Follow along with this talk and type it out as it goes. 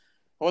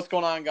What's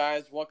going on,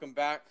 guys? Welcome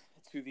back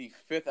to the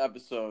fifth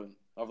episode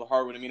of the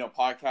Hardwood Amino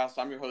podcast.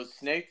 I'm your host,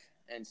 Snake,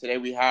 and today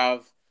we have,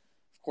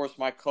 of course,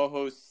 my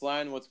co-host,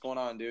 Slen. What's going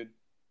on, dude?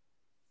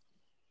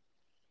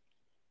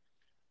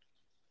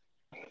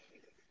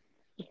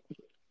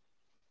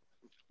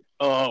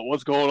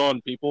 What's going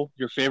on, people?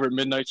 Your favorite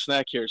midnight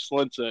snack here,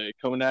 Slinte,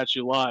 coming at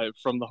you live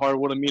from the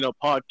Hardwood Amino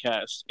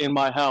podcast in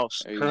my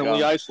house, There you currently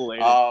go.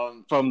 isolated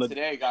from And the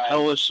today, guys,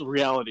 hellish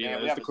reality man, that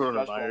we is have the a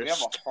special one. We have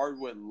coronavirus. a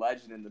Hardwood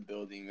legend in the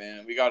building,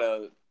 man. We got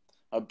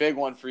a big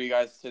one for you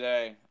guys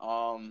today.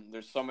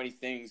 There's so many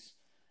things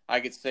I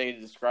could say to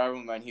describe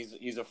him, man.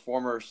 He's a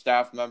former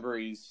staff member.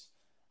 He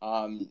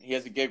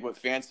has a gig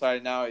with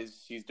Fanside now.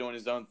 He's doing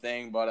his own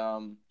thing, but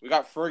we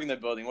got Ferg in the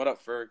building. What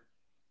up, Ferg?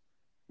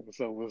 What's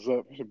up? What's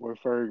up? It's your boy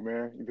Ferg,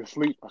 man. Either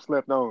sleep or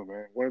slept on,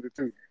 man. One of the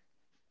two.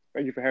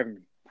 Thank you for having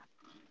me.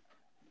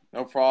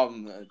 No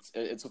problem.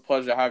 It's a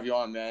pleasure to have you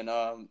on,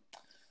 man.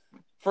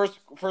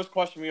 First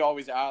question we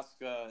always ask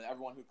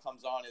everyone who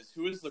comes on is,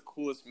 who is the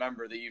coolest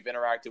member that you've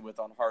interacted with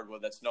on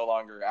Hardwood that's no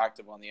longer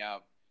active on the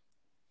app?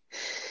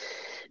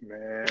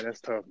 Man, that's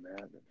tough,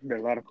 man. There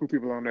are a lot of cool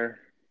people on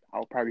there.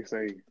 I'll probably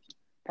say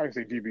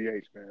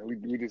GBH, man.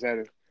 We just had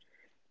a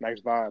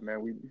nice vibe,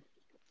 man. We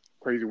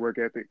crazy work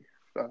ethic.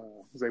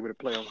 Was able to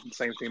play on the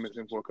same team as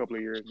him for a couple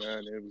of years,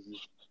 man. It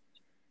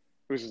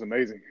was just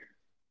amazing.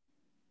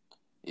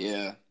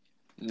 Yeah,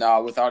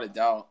 no, without a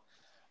doubt.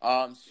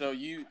 So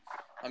you've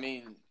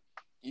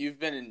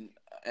been in,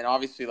 and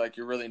obviously, like,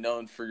 you're really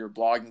known for your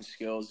blogging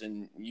skills,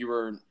 and you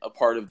were a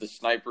part of the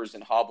Snipers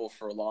and Hobble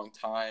for a long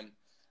time.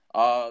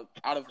 Out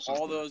of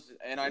all those,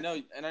 and I know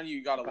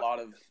you got a lot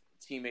of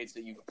teammates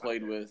that you've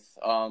played with.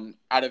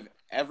 Out of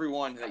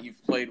everyone that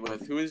you've played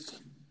with, who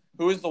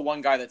is the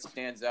one guy that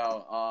stands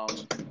out?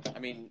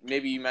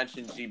 Maybe you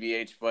mentioned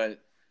GBH, but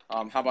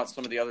how about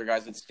some of the other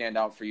guys that stand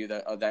out for you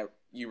that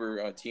you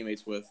were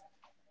teammates with?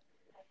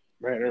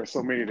 Man, there are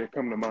so many that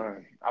come to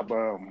mind.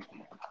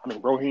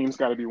 Rohim's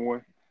got to be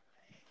one.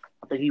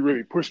 I think he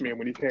really pushed me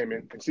when he came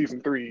in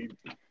season 3.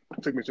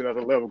 He took me to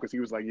another level because he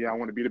was like, "Yeah, I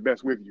want to be the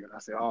best with you." And I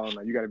said, "Oh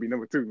no, you got to be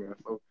number 2, man."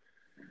 So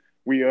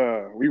we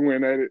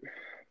went at it.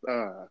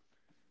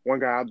 One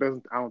guy I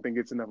don't think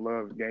gets enough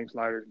love. Game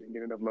Slider didn't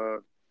get enough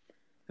love.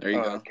 There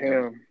you go.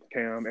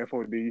 Cam,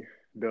 FOD,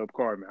 Dub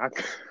Card, man.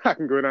 I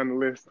can go down the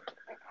list.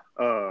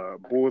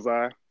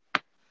 Bullseye.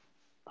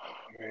 Oh,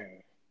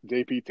 man.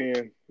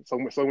 JP10.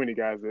 So many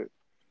guys that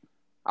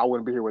I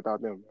wouldn't be here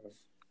without them, man.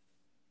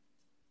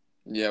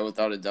 Yeah,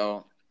 without a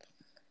doubt.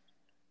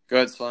 Go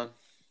ahead, Slim.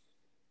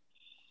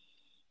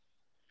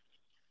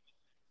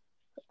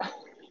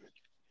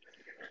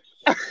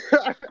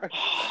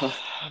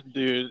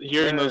 Dude,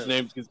 hearing those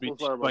names gives me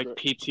like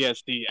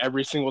PTSD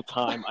every single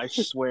time. I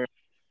swear,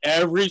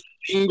 every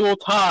single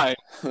time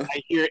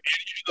I hear any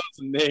of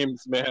those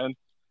names, man,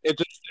 it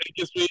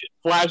gives me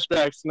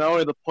flashbacks. Not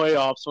only the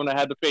playoffs when I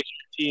had to face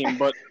your team,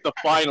 but the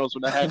finals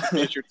when I had to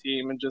face your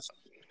team, and just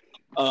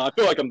I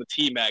feel like I'm the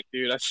T-Mac,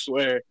 dude. I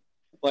swear,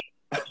 like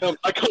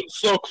I come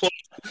so close.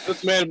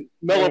 This man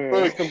Melo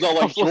Ferg comes out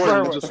like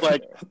Jordan, and just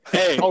like,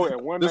 hey,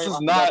 this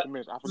is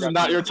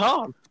not your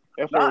Tom.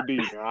 FOD,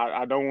 man.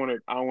 I don't want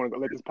to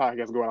let this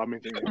podcast go out. I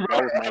mentioned that.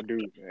 That was my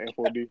dude, man.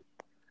 FOD.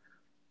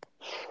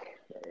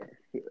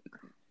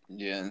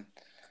 Yeah.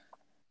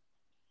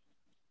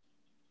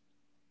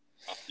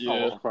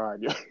 Yeah. Oh,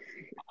 fine. Yeah.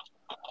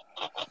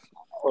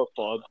 Oh,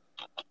 fun.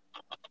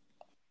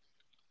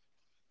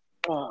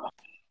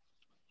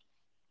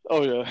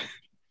 Oh yeah,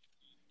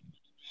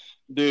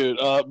 dude.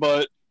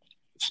 But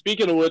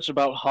speaking of which,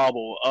 about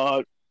Hobble,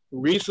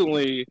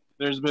 recently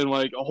there's been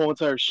like a whole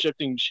entire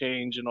shifting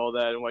change and all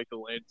that in like the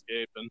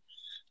landscape and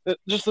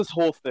just this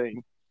whole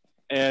thing,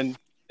 and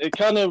it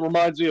kind of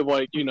reminds me of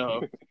like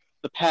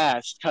the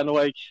past, kind of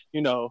like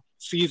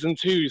season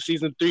 2,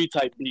 season 3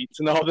 type beats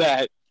and all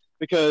that,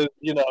 because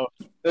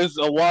there's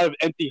a lot of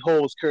empty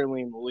holes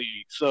currently in the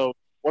league. So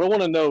what I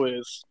want to know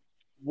is,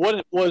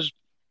 what was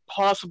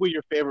possibly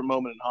your favorite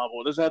moment in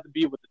Hobble? It doesn't have to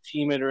be with the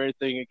teammate or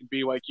anything. It could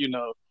be like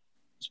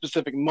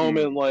specific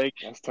moment, like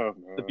that's tough,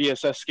 man. The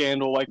BSS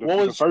scandal. Like, what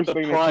was the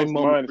prime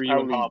moment for you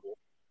in Hobble?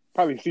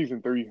 Probably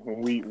season 3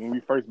 when we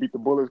first beat the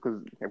Bullets,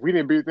 because if we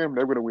didn't beat them,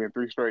 they would have won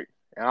 3 straight.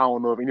 And I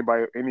don't know if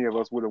any of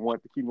us would have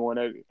wanted to keep going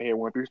at it if they had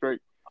won 3 straight.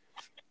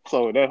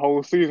 So that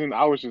whole season,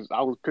 I was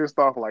pissed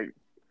off. Like,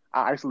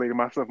 I isolated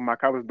myself in my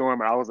college dorm,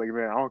 and I was like,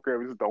 man, I don't care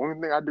if this is the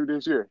only thing I do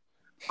this year.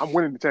 I'm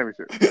winning the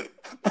championship.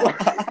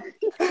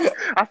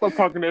 I started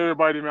talking to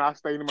everybody, man. I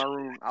stayed in my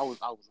room. I was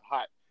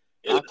hot.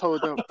 I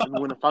told them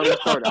when the finals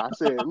started, I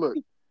said, look,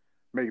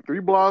 make 3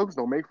 blogs,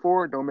 don't make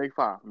 4, don't make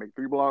 5. Make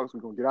 3 blogs,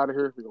 we're gonna get out of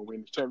here, we're gonna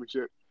win this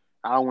championship.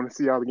 I don't want to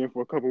see y'all again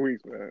for a couple of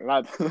weeks, man.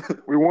 And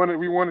we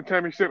won the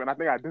championship, and I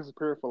think I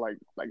disappeared for like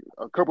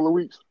a couple of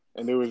weeks,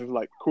 and it was just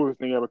like coolest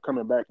thing ever,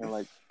 coming back and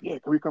like, yeah,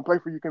 can we come play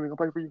for you? Can we come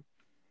play for you?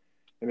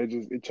 And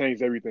it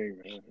changed everything,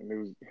 man. And it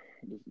was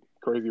just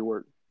crazy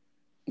work.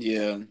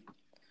 Yeah.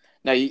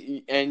 Now,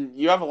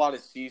 you have a lot of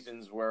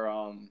seasons where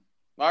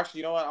Well, actually,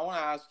 you know what? I want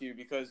to ask you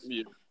because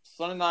Yeah.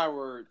 Slen and I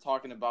were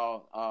talking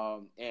about,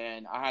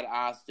 and I had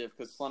asked if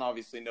because Slen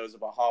obviously knows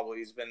about Hobble.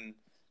 He's been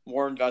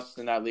more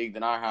invested in that league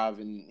than I have,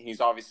 and he's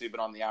obviously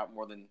been on the app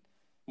more than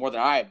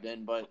I have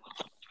been. But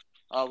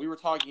we were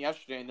talking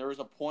yesterday, and there was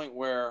a point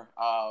where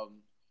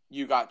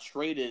you got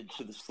traded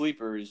to the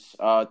Sleepers.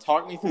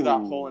 Talk me through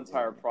that whole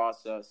entire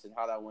process and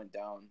how that went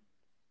down.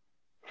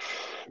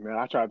 Man,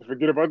 I tried to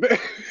forget about that.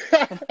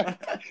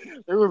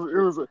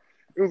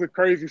 It was a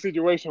crazy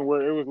situation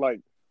where it was like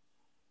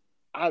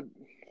for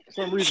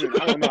some reason,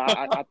 I don't know.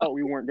 I thought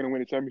we weren't gonna win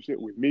the championship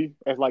with me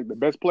as like the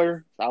best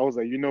player. So I was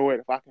like, you know what?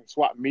 If I can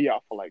swap me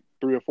out for like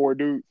 3 or 4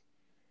 dudes,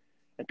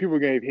 and people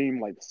gave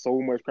him like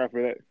so much crap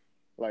for that.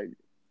 Like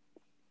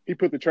he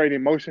put the trade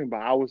in motion,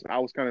 but I was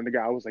kind of the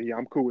guy. I was like, yeah,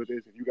 I'm cool with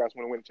this. If you guys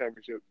want to win the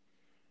championship,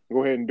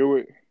 go ahead and do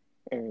it.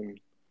 And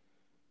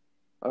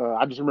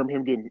I just remember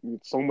him getting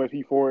so much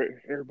heat for it.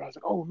 Everybody's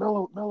like, "Oh,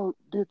 Melo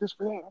did this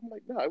for that." I'm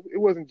like, "No, it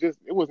wasn't just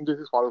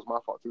his fault. It was my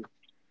fault too."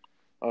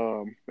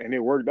 And it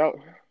worked out.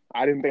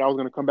 I didn't think I was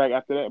gonna come back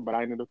after that, but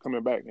I ended up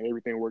coming back, and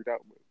everything worked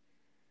out. But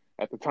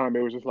at the time,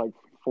 it was just like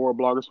 4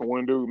 bloggers for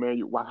one dude. Man,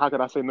 how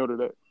could I say no to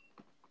that?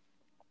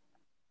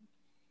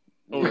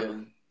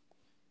 Yeah.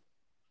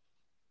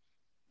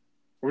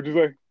 What'd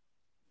you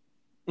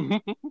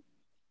say?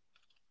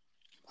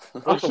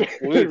 That's a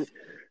fleece.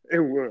 It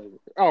was.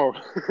 Oh,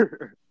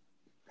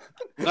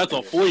 That's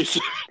a fleece.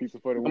 piece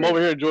of funny. I'm over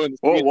here enjoying this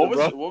Well,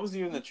 pizza, bro. what was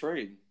even the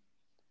trade?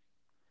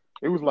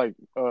 It was like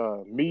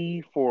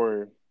me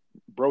for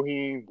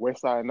Brohim,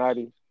 Westside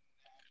Naughty.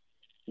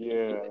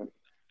 Yeah.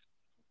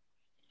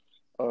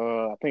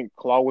 I think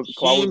Claw was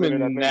in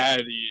it, I think.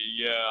 Natty,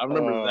 yeah, I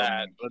remember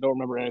that, but I don't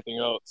remember anything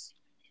else.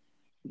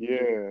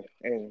 Yeah,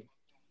 and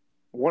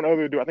one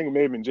other dude, I think it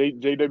may have been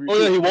JWC. Oh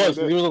yeah, he was.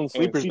 Like He was on the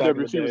Sleepers back in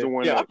the CWC day. was the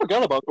one Yeah, I that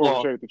forgot about Claw.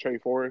 orchestrated the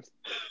trade for us.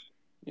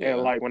 Yeah.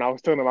 And like when I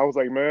was telling him, I was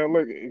like, "Man,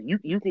 look,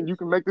 you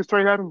can make this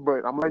trade happen,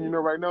 but I'm letting you know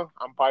right now,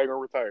 I'm probably gonna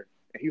retire."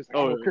 And he was like,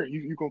 "I don't care.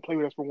 You gonna play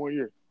with us for 1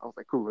 year?" I was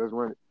like, "Cool, let's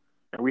run it."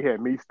 And we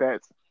had me,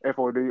 Stats,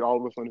 FOD, all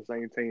of us on the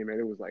same team, and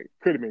it was like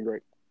could have been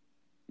great.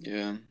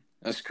 Yeah,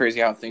 that's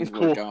crazy how things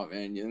work out,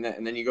 man. And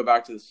then you go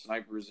back to the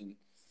Snipers and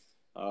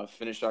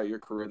finish out your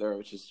career there,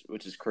 which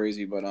is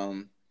crazy. But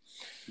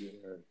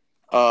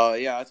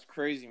yeah, that's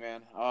crazy,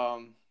 man.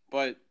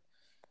 But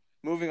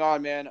moving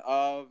on, man.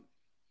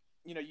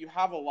 You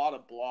have a lot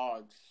of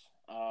blogs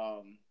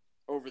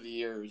over the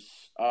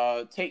years.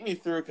 Take me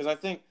through because I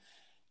think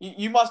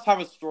you must have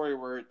a story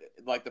where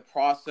like the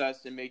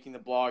process in making the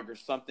blog or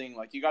something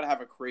like you got to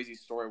have a crazy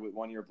story with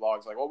one of your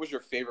blogs. Like, what was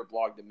your favorite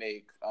blog to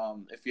make?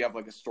 If you have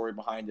like a story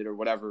behind it or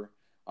whatever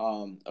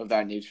of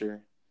that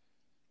nature.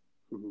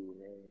 Ooh,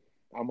 man.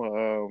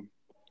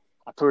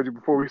 I told you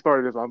before we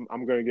started this,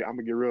 I'm gonna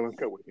get real and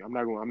cut with you. I'm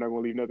not gonna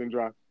leave nothing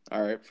dry.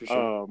 All right, for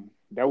sure.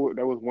 That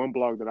was one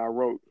blog that I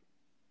wrote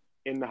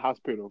in the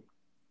hospital,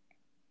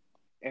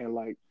 and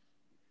like,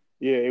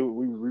 yeah,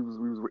 we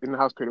was in the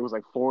hospital. It was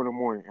like 4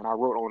 a.m, and I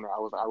wrote on it.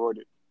 I wrote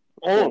it.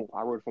 Oh,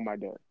 I wrote it for my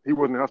dad. He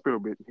wasn't in the hospital,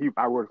 but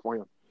I wrote it for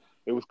him.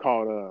 It was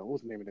called what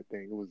was the name of that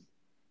thing? It was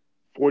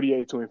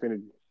 48 to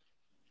Infinity.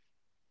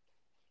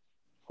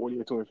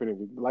 48 to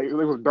Infinity. Like it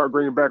was dark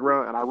green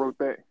background, and I wrote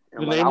that.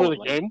 And the like, name I of was the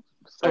like, game?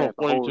 sad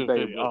the whole 42 day.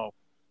 Infinity. Oh,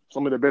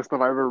 some of the best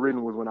stuff I've ever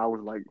written was when I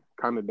was like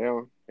kind of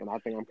down, and I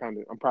think I'm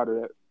proud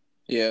of that.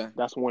 Yeah,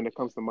 that's one that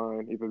comes to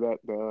mind. Either that,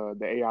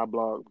 the AI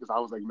blog, because I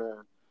was like,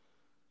 man,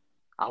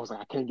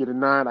 I can't get a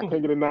 9, I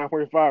can't get a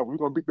 9.5. We're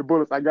gonna beat the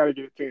Bullets. I gotta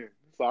get a 10.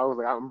 So I was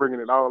like, I'm bringing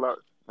it all out,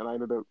 and I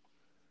ended up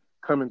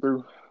coming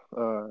through,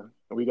 and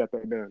we got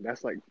that done.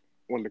 That's like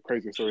one of the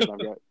craziest stories I've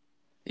got.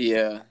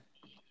 Yeah.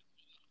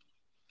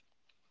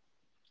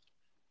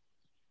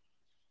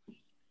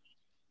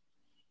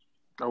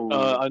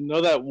 I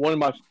know that one of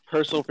my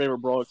personal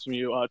favorite blogs from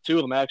you, 2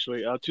 of them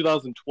actually,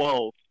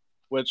 2012,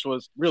 which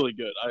was really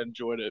good. I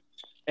enjoyed it.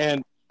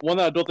 And one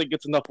that I don't think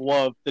gets enough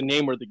love, The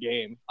Name of the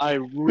Game. I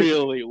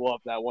really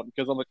love that one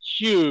because I'm a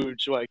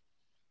huge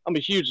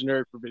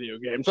nerd for video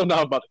games. I'm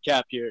not about to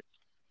cap here.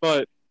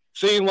 But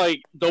seeing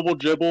like Double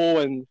Dribble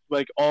and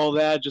like all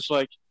that, just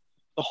like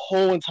the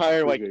whole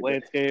entire like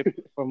landscape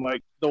from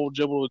like Double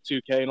Dribble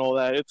to 2K and all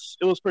that, it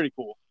was pretty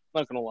cool.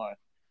 Not gonna lie.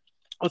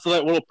 So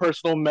that little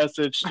personal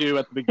message too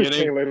at the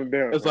beginning. Can't let him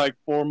down. It's like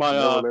for my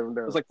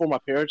it's like for my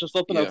parents or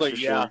something. Yeah, I was like,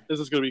 yeah, sure.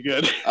 this is gonna be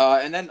good.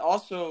 And then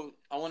also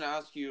I want to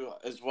ask you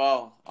as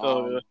well.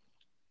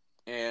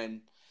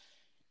 And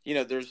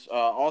there's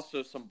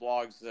also some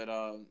blogs that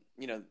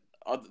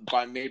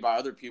made by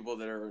other people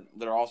that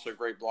are also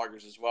great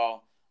bloggers as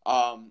well.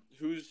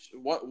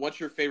 What's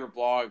your favorite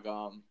blog?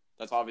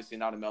 That's obviously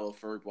not a Melo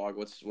Ferg blog.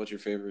 What's your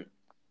favorite?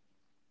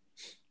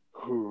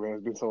 Ooh, man,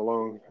 it's been so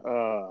long.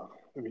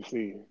 Let me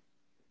see.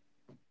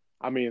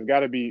 I mean, you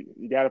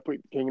gotta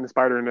put King and the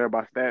Spider in there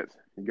by Stats.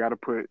 You gotta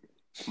put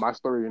my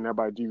story in there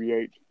by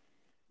GVH.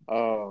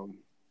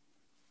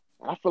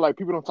 I feel like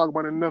people don't talk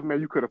about it enough,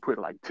 man. You could have put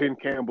like 10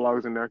 Cam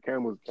blogs in there.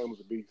 Cam was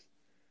a beast.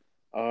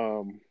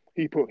 One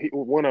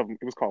of them.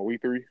 It was called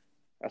We3.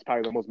 That's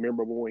probably the most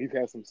memorable one. He's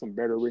had some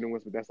better written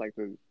ones, but that's like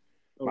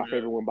my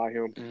favorite one by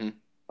him.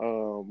 Mm-hmm.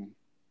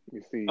 Let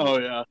me see. Oh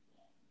yeah.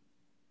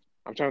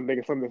 I'm trying to think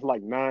of something that's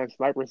like 9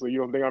 snipers, so you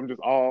don't think I'm just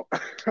all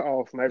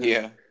all snipers.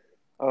 Yeah.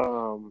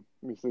 Let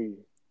me see.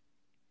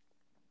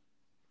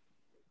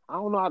 I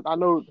don't know. I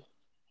know.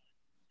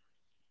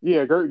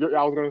 Yeah, I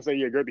was gonna say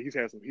Gert. He's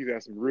had some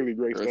really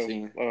great stuff.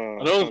 Girthy. I'm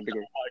I know trying to think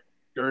of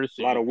Gerthy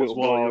a lot of as Wilt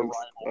well. You're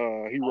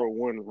vlogs. right. He wrote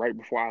one right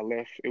before I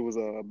left. It was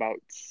about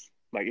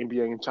like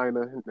NBA in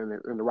China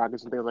and the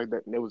Rockets and things like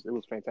that. And it was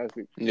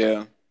fantastic.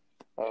 Yeah.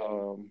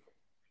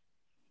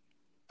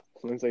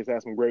 Slinse's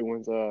had some great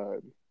ones.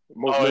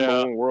 Most Oh, memorable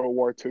yeah. one, World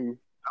War II.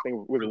 I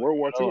think was it World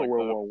War II or like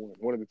World that. War One?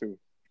 One of the two.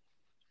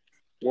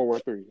 World War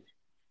III.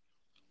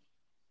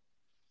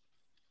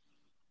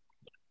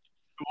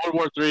 World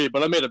War III,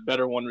 but I made a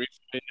better one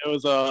recently. It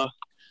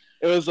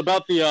was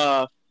about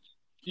the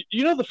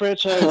you know the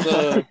franchise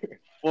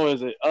what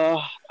was it?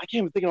 I can't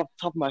even think off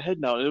the top of my head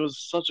now. It was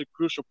such a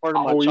crucial part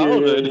of my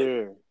childhood.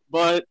 Yeah.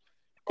 But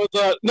it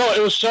was, no,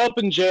 it was Shut Up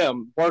and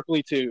Jam,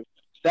 Barkley 2.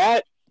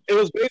 It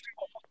was basically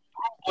a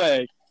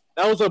bootleg.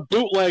 That was a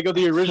bootleg of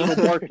the original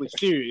Barkley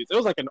series. It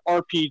was like an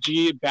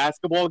RPG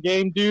basketball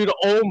game, dude.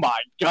 Oh my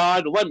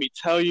god, let me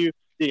tell you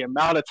the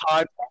amount of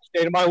time I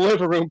stayed in my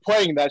living room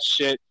playing that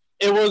shit.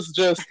 It was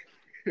just,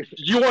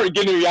 you weren't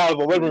getting me out of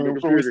the living room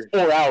for at least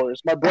 4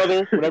 hours. My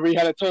brother, whenever he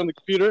had to turn on the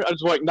computer, I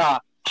was like, nah,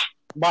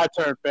 my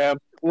turn, fam.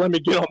 Let me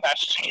get on that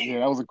shit. Yeah,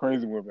 that was a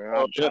crazy one, man.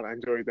 I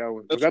enjoyed that one.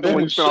 Was That's that the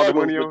one you spent all the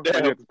money on?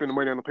 damn. You had to spend the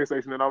money on the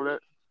PlayStation and all that?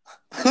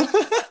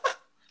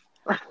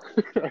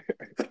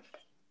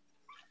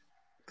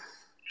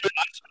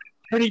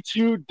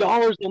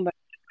 $32 on that.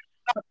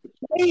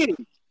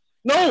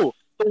 No,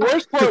 the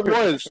worst part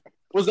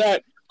was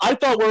that I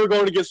thought we were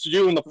going against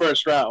you in the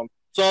first round.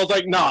 So I was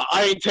like, nah,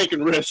 I ain't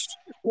taking risks.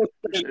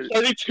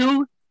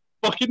 $32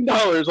 fucking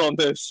on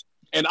this,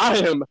 and I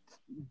am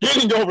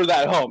getting over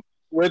that hump.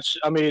 Which,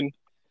 I mean,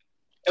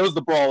 it was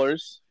the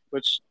Brawlers,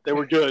 which they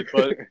were good,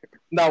 but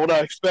not what I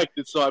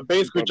expected. So I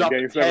basically dropped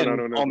a 10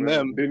 on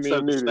them instead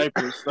of the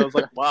snipers. So I was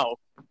like, wow,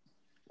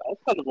 that was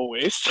kind of a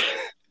waste.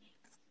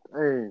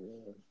 Hey.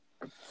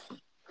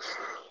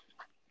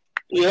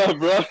 Yeah,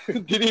 bro.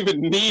 Didn't even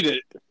need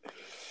it.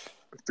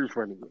 It's too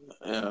funny.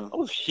 Yeah. I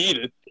was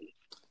heated.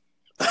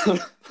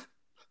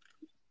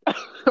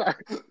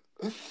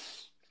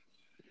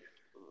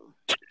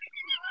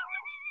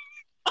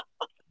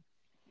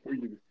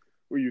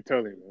 Who you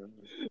telling, man?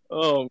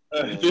 Oh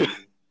man, dude.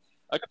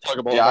 I could talk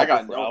about I that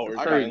got for hours.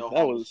 I got no that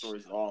horrible was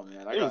stories at all,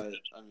 man. I'm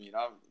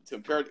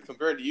compared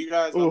to you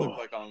guys, I look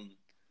like I'm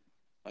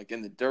like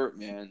in the dirt,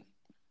 man.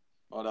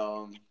 But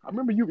I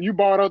remember you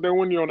bought out there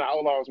one year on the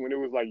Outlaws when it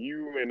was like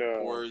you and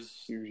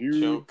Pores, you,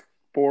 Choke,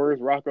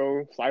 Pores,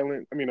 Rocco,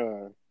 Silent. I mean,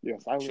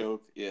 Silent.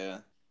 Choke, yeah.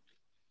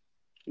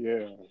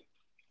 Yeah.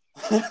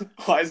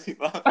 Why is he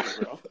laughing,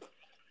 bro?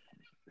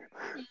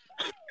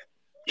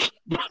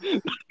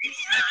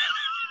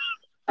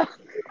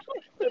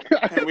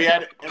 And we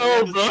had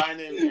this guy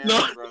named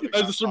Aaron, bro.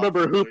 I just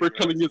remember Hooper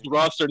cutting his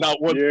roster not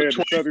once but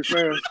twice.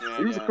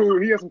 He was cool.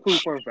 He had some cool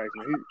fun facts,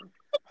 man.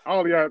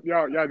 All y'all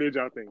did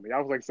y'all thing.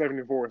 Y'all was like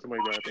 74 or something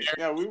like that, I think.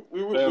 Yeah,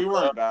 we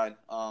weren't bad.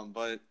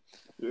 But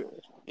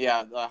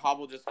yeah,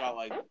 Hobble just got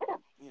like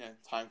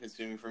time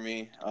consuming for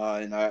me.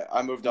 And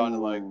I moved on to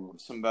like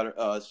some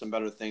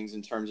better things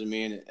in terms of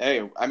me. And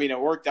hey, I mean, it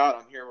worked out.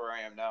 I'm here where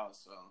I am now.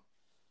 So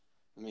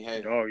I mean,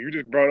 hey. Oh, you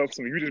just brought up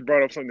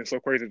something that's so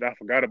crazy that I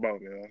forgot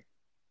about, man.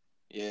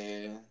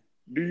 Yeah.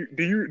 Do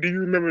you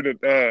remember the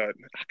I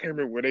can't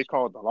remember what they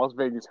called, the Las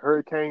Vegas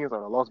Hurricanes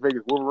or the Las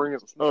Vegas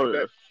Wolverines or something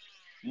like that.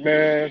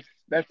 Man,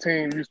 that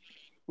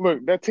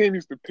team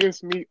used to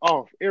piss me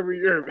off every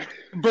year.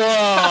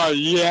 Bro,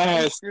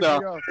 yes,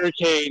 the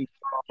Hurricanes,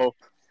 bro.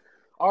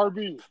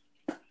 RB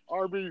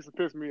used to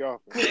piss me off.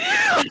 He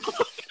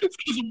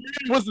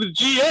was the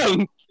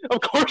GM.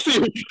 Of course he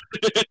was.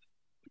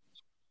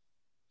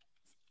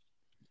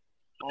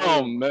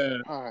 Oh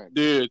man, God.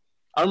 Dude.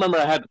 I remember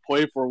I had to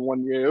play for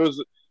 1 year.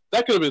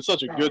 That could have been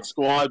such a good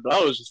squad, but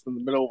I was just in the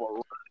middle of a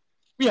run.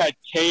 We had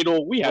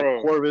Cadle, we had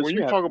Corvus, we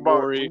had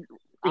Rory,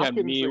 we had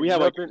me, we had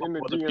like a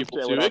couple other people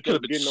too. It could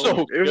have been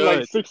so good. It was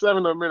like 6, 7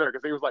 of them in there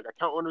because they was like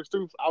account owners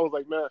too. So I was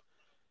like, man,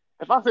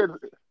 if I said,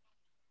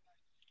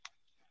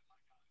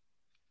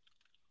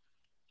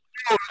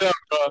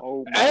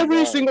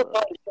 every single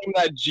time in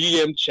that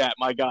GM chat,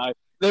 my guy,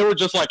 they were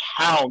just like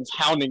hounds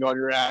hounding on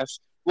your ass.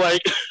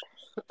 Like,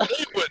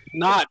 they would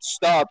not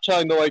stop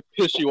trying to like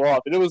piss you off,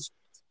 and it was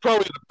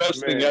probably the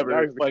best thing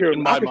ever. Like,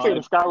 in my mind,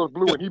 the sky was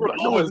blue, and he was like,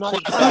 "No, it's not."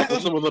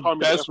 Some of the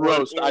best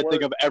roasts I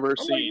think I've ever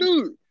seen. Like,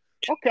 dude,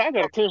 okay, I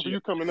got a 10 for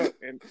you coming up,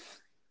 and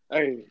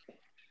hey,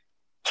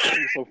 it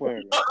was so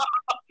fun.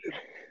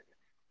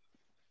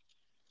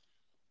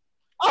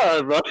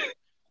 All right,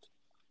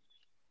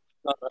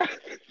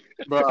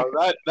 bro.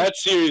 That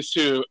series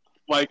too.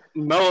 Like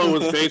Melo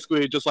was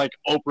basically just like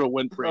Oprah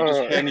Winfrey,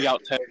 just handing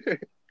out 10.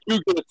 You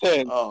get a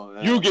 10. Oh,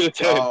 man. You get a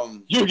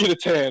 10. You get a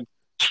 10.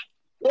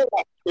 You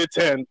get a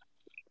 10.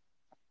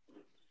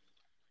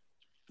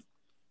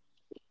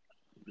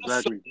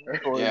 Exactly.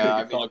 Yeah,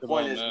 I to mean, the talk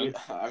point about, is,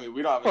 man.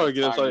 we don't have Probably enough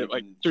get us time to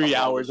like even 3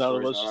 cover all those hours out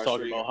of stories. us just I'm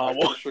talking sure, about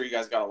Hobble. I'm sure you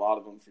guys got a lot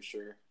of them for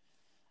sure.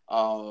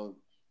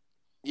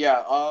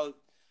 Yeah.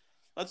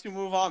 Let's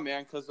move on,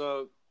 man, because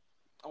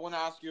I want to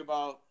ask you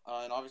about,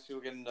 and obviously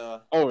we'll get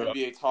into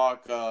NBA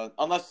talk.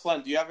 Unless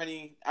Slen, do you have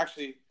any?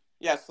 Actually,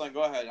 yeah, Slen,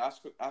 go ahead.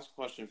 Ask a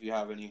question if you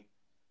have any,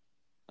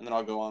 and then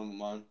I'll go on with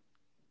mine.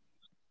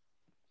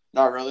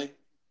 Not really.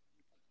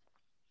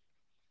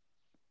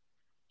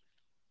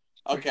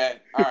 Okay.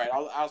 All right.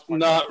 I'll ask my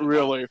Not question now.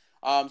 really.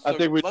 I So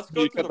think we let's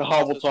go need to through cut the the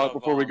Hobble process talk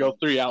before we go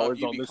 3 of hours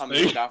you on this becoming a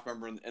thing. staff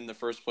member in the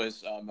first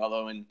place,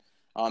 Mello, and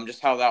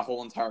just how that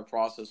whole entire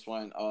process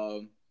went.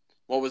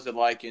 What was it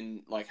like,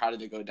 and like how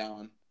did it go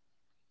down?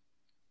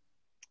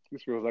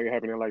 This feels like it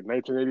happened in like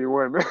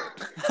 1981,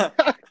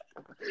 man.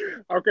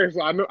 Okay,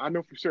 so I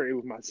know for sure it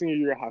was my senior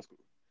year of high school,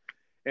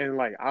 and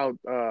like I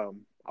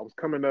was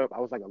coming up. I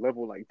was like a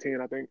level like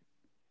 10, I think,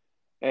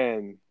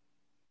 and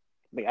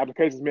the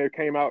applications may have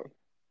came out.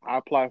 I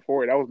applied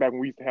for it. That was back when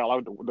we used to have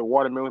like the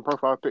watermelon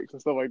profile pics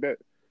and stuff like that,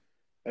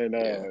 and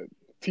Yeah.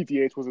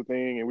 TTH was a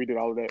thing, and we did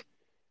all of that.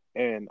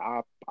 And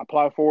I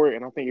applied for it,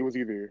 and I think it was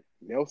either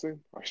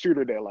Nelson or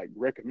Shooter that like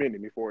recommended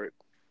me for it,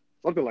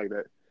 something like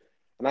that.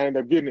 And I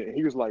ended up getting it. And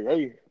he was like,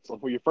 "Hey, so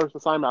for your first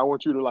assignment, I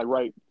want you to like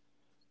write,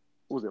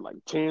 what was it, like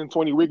 10,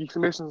 20 wiki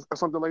submissions or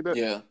something like that."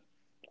 Yeah.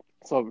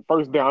 So the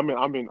first day I'm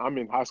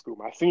in high school,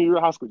 my senior year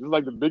of high school, just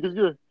like the biggest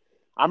year.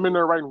 I'm in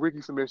there writing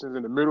wiki submissions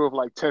in the middle of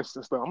like tests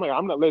and stuff. I'm like,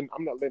 I'm not letting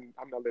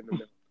them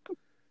down.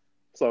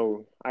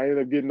 So I ended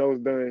up getting those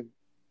done.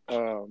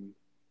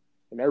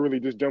 And that really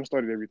just jump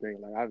started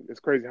everything. Like it's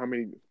crazy how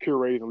many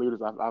curators and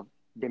leaders I've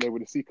been able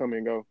to see come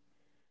and go.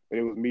 But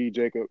it was me,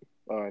 Jacob,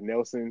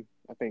 Nelson.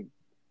 I think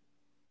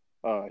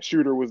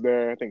Shooter was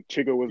there. I think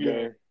Chiga was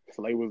there.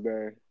 Slay was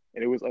there,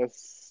 and it was us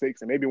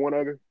six and maybe one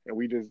other. And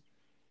we just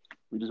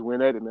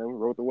went at it, man. We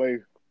rode the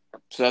wave.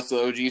 So that's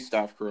the OG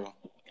staff crew.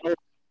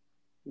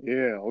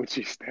 Yeah,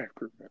 OG staff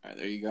crew. All right,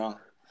 there you go.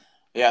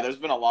 Yeah, there's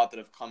been a lot that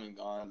have come and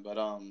gone,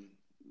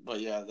 but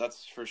yeah,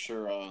 that's for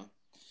sure.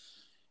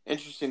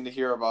 Interesting to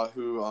hear about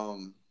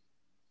who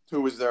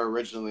was there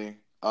originally.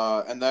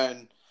 And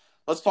then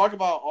let's talk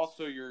about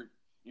also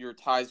your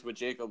ties with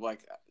Jacob.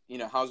 Like,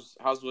 how's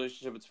the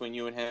relationship between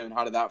you and him, and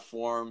how did that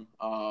form?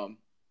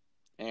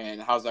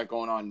 And how's that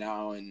going on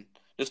now? And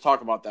just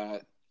talk about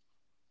that.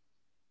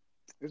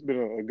 It's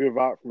been a good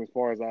vibe from as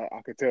far as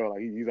I could tell.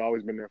 Like he's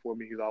always been there for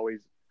me. He's always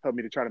helped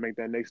me to try to make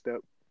that next step.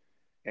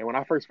 And when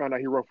I first found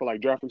out he wrote for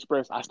like Draft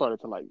Express, I started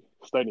to like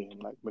study him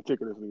like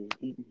meticulously.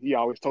 He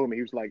always told me,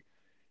 he was like,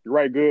 "You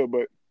write good,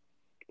 but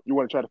you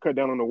want to try to cut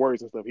down on the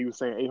words and stuff." He was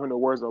saying 800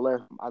 words or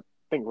less. I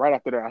think right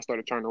after that I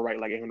started trying to write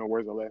like 800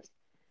 words or less.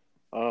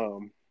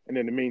 And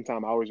in the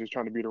meantime, I was just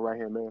trying to be the right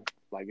hand man.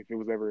 Like if it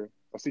was ever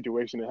a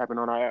situation that happened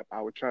on our app,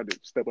 I would try to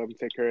step up and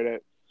take care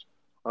of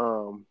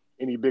that.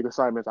 Any big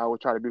assignments, I would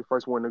try to be the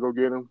first one to go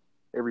get them.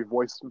 Every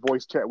voice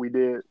chat we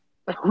did,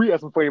 we had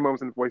some funny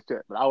moments in the voice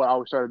chat, but I would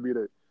always try to be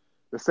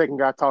the second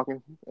guy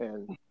talking,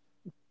 and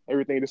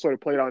everything just sort of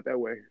played out that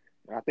way.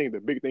 And I think the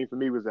big thing for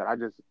me was that I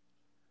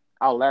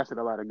outlasted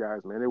a lot of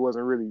guys, man. It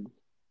wasn't really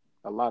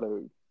a lot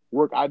of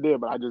work I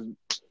did, but I just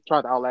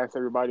tried to outlast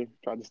everybody,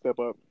 tried to step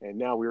up, and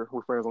now we're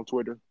friends on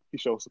Twitter. He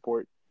shows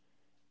support,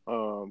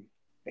 and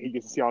he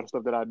gets to see all the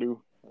stuff that I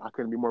do. I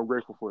couldn't be more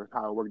grateful for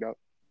how it worked out.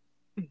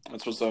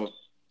 That's what's up.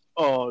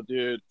 Oh,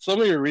 dude.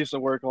 Some of your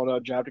recent work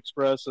on Draft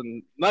Express,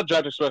 and not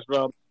Draft Express,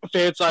 but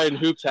Fanside and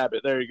Hoops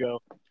Habit. There you go.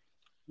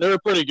 They were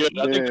pretty good.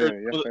 I think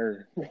they're yes,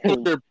 sir.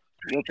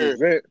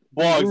 Represent.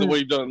 Blogs than what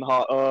you've done in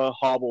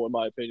Hobble, in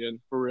my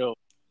opinion, for real.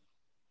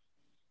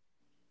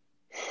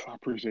 I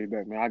appreciate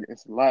that, man.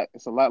 It's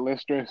a lot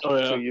less stress. Oh,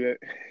 yeah. I'll tell you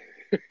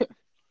that.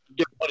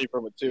 Get money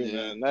from it too,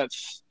 man.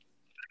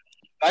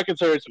 That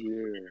concerns me.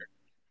 Yeah.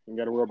 You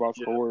got to worry about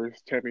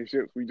scores,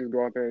 championships. We just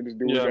go out there and just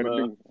do what we got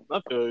to do.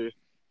 I feel you.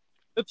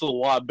 It's a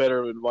lot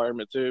better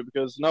environment too,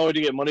 because not only do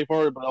you get money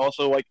for it, but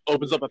also like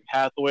opens up a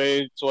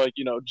pathway to like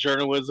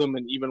journalism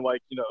and even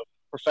like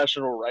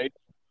professional writing.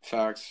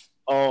 Facts.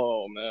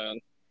 Oh man,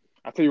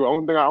 I tell you, the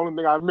only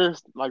thing I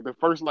missed, like the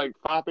first like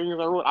 5 things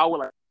I wrote, I was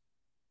like,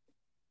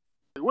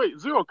 wait,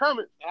 0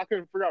 comments. I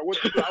couldn't figure out what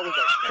to do. I was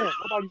like, damn,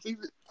 nobody sees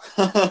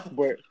it.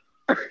 But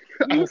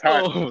I was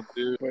hot.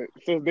 Dude. But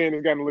since then,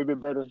 it's gotten a little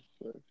bit better.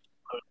 But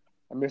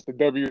I missed the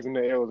W's and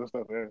the L's and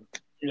stuff, man.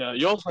 Yeah,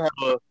 you also have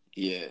a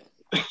yeah.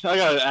 I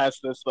gotta ask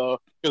this though,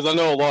 because I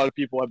know a lot of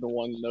people have been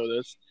wanting to know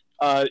this.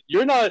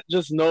 You're not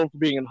just known for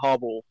being in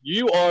Hobble.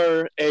 You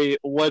are a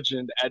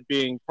legend at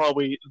being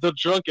probably the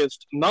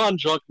drunkest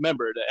non-drunk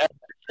member to ever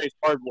trace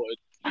hardwood.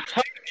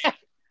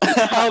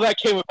 How that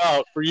came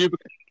about for you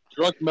becoming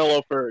drunk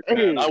Mellow Ferg,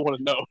 man. I want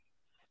to know.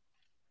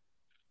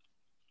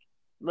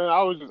 Man,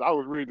 I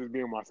was really just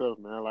being myself,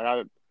 man.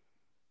 Like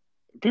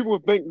people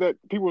think that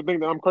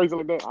I'm crazy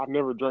like that. I've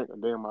never drank a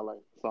day in my life,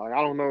 so like,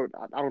 I don't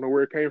know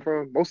where it came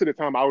from. Most of the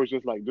time, I was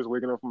just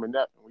waking up from a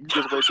nap. When you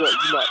just wake up,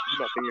 you're not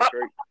thinking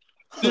straight.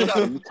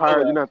 You're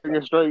tired. You're not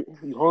thinking straight.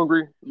 You're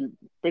hungry. You're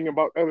thinking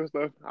about other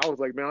stuff. I was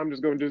like, man, I'm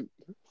just gonna just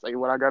say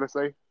what I gotta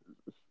say,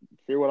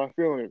 feel what I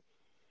feel, and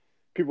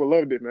People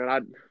loved it,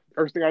 man.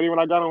 First thing I did when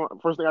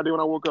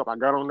I woke up, I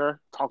got on there,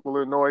 talked a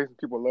little noise, and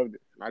people loved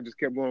it. And I just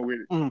kept going with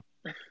it.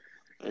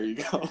 There you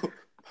go.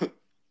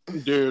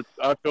 Dude,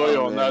 I feel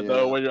you on that,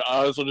 though, when your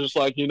eyes are just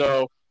like,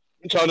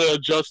 trying to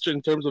adjust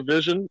in terms of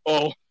vision.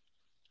 Oh,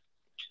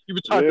 you've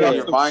been talking about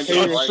your mind's can't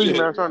even right see,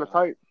 there, man, trying to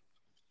type.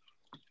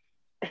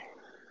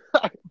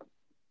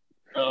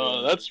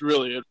 That's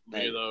really it for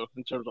me, though,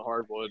 in terms of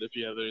hardwood, if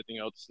you have anything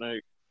else,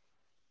 Snake.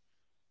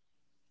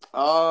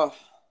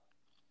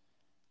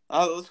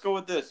 Let's go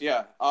with this.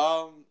 Yeah.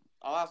 I'll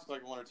ask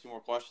like one or two more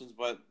questions,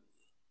 but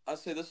I'd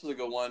say this is a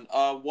good one.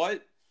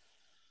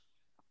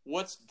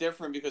 What's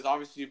different, because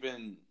obviously you've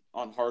been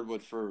on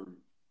hardwood for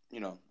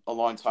a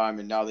long time,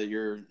 and now that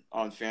you're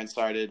on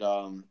Fansided,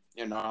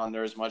 you're not on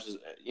there as much as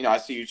I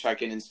see you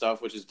check in and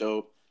stuff, which is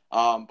dope.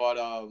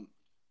 But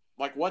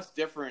like, what's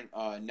different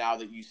now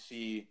that you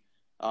see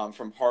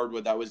from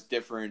hardwood that was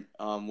different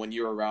when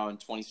you were around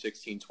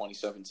 2016,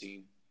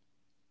 2017?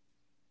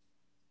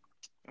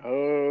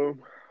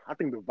 I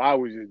think the vibe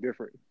was just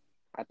different.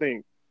 I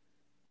think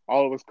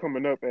all of us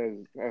coming up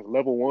as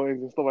level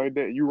ones and stuff like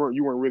that, you weren't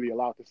really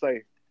allowed to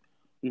say,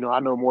 I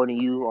know more than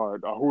you, or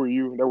who are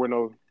you? There was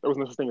no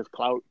such thing as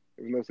clout.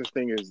 There was no such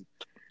thing as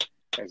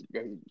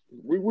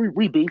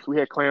we beefed. We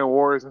had clan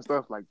wars and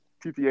stuff like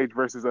TTH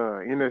versus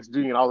NSG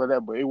and all of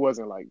that, but it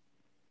wasn't like,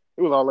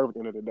 it was all over at the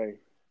end of the day.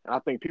 And I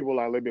think people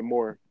are a little bit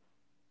more,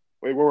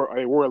 they were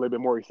a little bit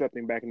more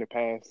accepting back in the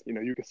past.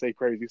 You could say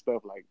crazy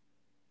stuff like,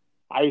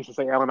 I used to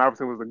say Allen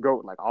Iverson was the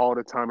GOAT like all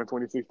the time in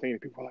 2016. And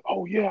people were like,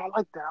 "Oh yeah, I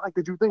like that. I like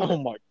that you think that." Oh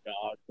my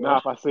god! Now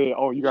if I say,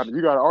 "Oh, you got to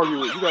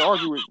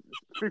argue with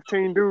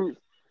 15 dudes,"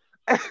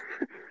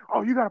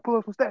 "Oh, you got to pull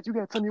up some stats. You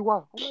got to tell me why."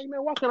 I'm like,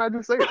 man, why can't I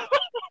just say it?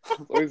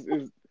 So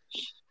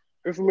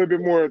it's a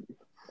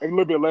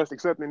little bit less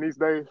accepting these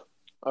days.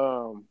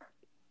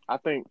 I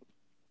think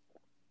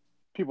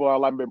people are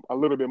a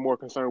little bit more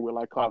concerned with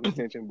like clout and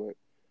attention, but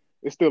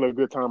it's still a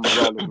good time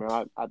regardless,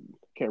 man. I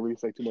can't really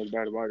say too much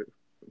bad about it.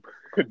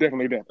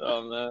 Definitely that.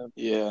 Oh man,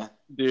 yeah,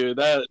 dude,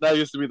 that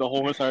used to be the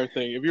whole entire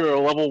thing. If you were a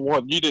level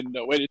 1, you didn't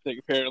know anything.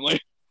 Apparently,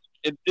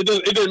 it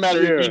didn't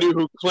matter if you knew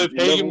who Cliff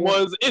Hagan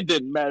was. It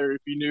didn't matter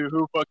if you knew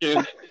who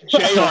fucking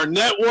Jay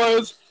Arnett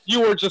was.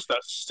 You were just a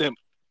simp,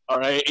 all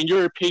right, and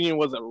your opinion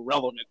was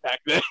irrelevant back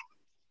then.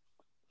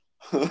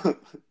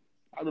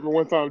 I remember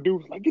one time,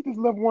 dude was like, "Get this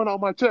level 1 out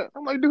my chest."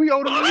 I'm like, "Dude, he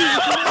older than me."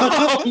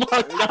 Oh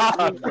my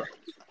god,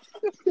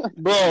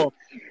 bro.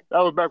 That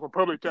was back when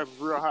public chat was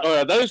real hot. Oh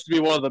yeah, that used to be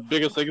one of the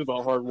biggest things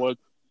about hardwood.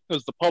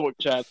 Was the public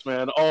chats,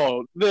 man.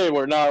 Oh, they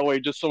were not only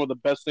just some of the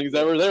best things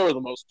ever, they were the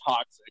most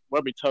toxic.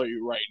 Let me tell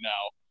you right now.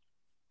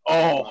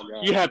 Oh,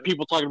 God, you had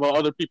people talking about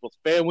other people's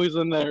families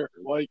in there.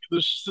 Like,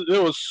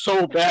 it was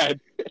so bad.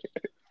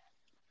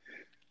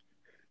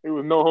 It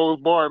was no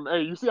holds barred.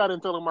 Hey, you see, I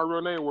didn't tell him my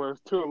real name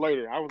was till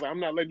later. I was like, I'm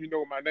not letting you know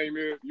what my name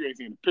is. You ain't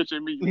seen a picture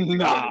of me.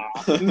 Nah.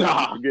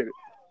 Forget it.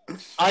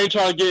 I ain't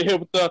trying to get hit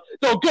with the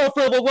 "don't go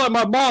further like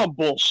my mom"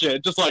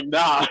 bullshit. Just like,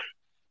 nah.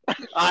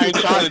 I ain't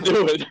trying to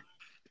do it.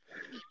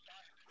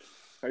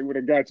 He would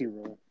have got you,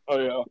 bro.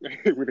 Oh, yeah.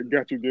 He would have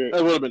got you good.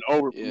 That would have been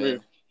over for me.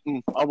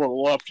 I would have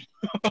left.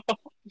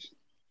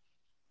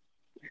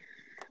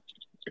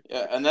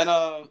 Yeah, and then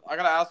I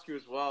got to ask you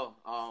as well,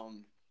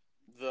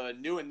 the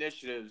new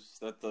initiatives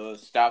that the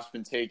staff's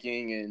been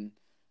taking and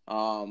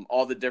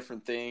all the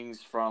different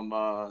things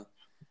from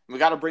we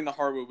got to bring the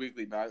Hardwood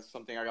Weekly back. It's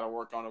something I got to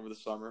work on over the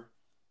summer.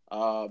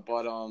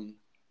 But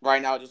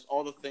right now, just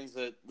all the things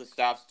that the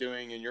staff's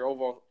doing and your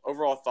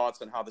overall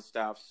thoughts on how the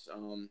staff's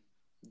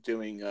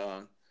doing,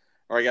 or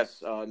I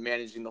guess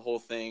managing the whole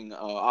thing.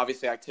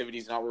 Obviously, activity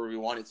is not where we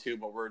want it to,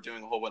 but we're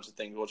doing a whole bunch of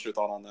things. What's your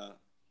thought on that?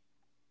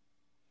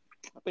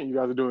 I think you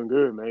guys are doing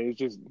good, man. It's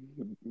just,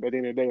 at the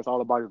end of the day, it's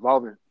all about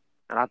evolving.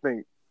 And I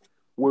think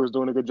Will's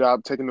doing a good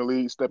job taking the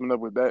lead, stepping up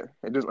with that,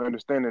 and just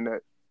understanding that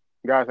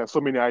guys have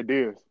so many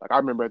ideas. Like, I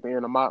remember at the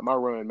end of my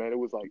run, man, it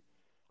was like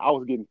I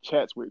was getting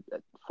chats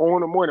at 4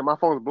 in the morning. My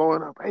phone's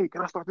blowing up. "Hey,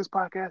 can I start this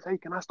podcast? Hey,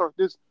 can I start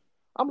this?"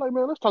 I'm like,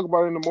 man, let's talk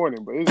about it in the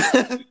morning. But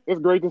it's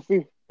great to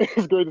see.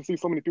 It's great to see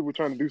so many people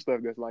trying to do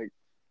stuff that's like,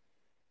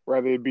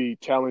 whether it be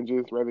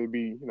challenges, whether it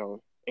be,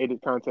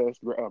 edit contests,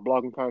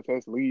 blogging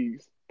contests,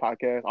 leagues,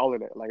 podcasts, all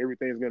of that. Like,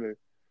 everything's going to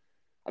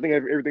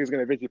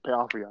eventually pay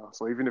off for y'all.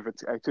 So even if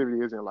it's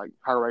activity isn't like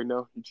high right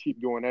now, you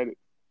keep going at it.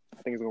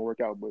 I think it's going to work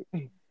out. But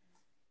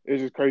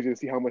it's just crazy to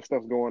see how much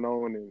stuff's going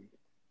on, and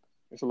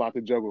it's a lot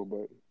to juggle.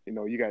 But, I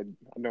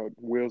know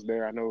Will's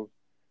there. I know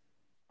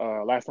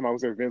last time I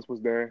was there, Vince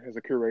was there as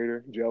a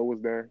curator. Joe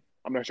was there.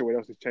 I'm not sure what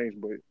else has changed,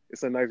 but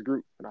it's a nice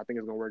group, and I think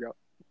it's going to work out.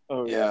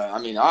 Oh yeah, I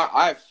mean,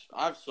 I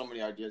have so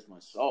many ideas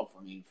myself.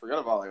 I mean, forget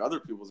about like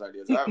other people's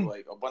ideas. I have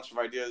like a bunch of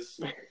ideas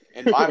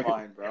in my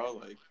mind, bro.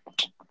 Like,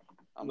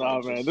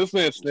 man, this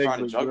man Snake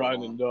is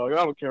grinding, dog. I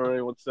don't care what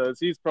anyone says.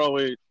 He's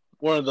probably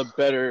one of the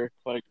better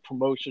like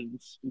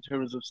promotions in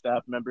terms of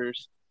staff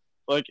members.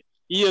 Like,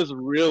 he is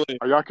really.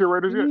 Are y'all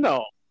curators yet?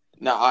 No.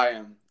 No, I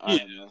am.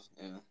 Yeah.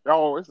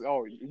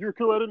 You're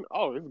curating?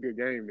 Oh, it's a good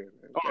game, then.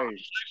 Hey,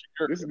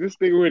 this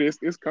thing with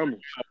it's coming.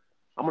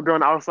 I'm gonna be on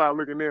the outside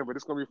looking in, but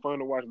it's gonna be fun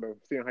to watch though,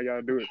 seeing how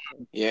y'all do it.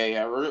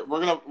 Yeah.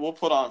 We'll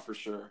put on for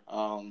sure.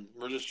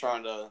 We're just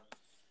trying to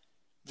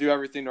do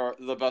everything to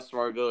the best of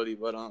our ability,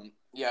 but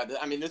yeah.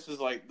 I mean, this is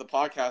like the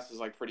podcast is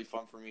like pretty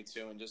fun for me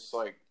too, and just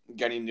like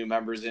getting new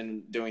members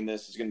in doing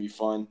this is gonna be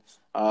fun.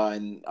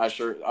 And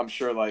I'm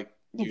sure like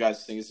you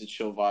guys think it's a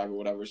chill vibe or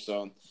whatever.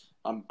 So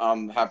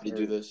I'm happy to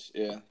do this.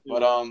 Yeah,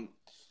 but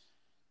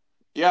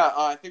yeah,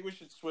 I think we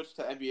should switch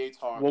to NBA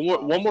talk.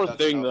 One more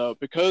thing though,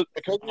 because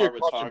of your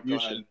Harvard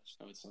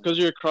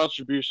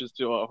contributions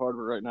to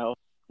Harvard right now,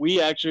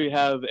 we actually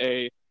have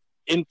a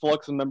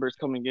influx of members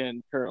coming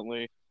in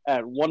currently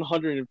at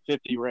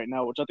 150 right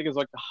now, which I think is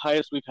like the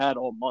highest we've had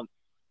all month.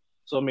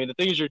 So I mean, the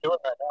things you're doing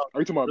right now.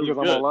 Are you talking about really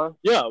because good. I'm online?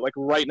 Yeah, like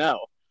right now.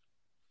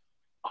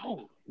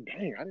 Oh,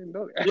 dang! I didn't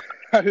know that.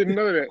 I didn't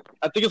know that.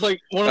 I think it's like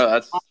one of the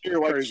top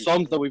crazy.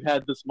 sums that we've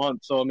had this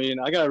month. So I mean,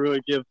 I gotta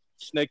really give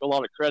Snake a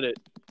lot of credit.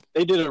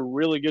 They did a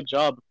really good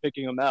job of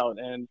picking him out,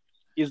 and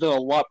he's done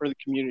a lot for the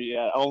community.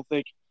 I don't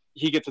think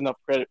he gets enough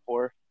credit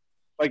for.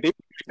 Like they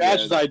bash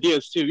his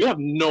ideas too. You have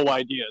no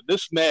idea.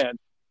 This man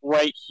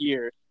right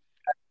here.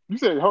 You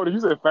said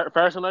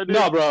fashion ideas?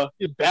 No, bro.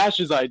 He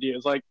bashes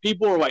ideas. Like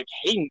people are like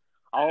hating.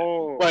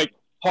 Oh, like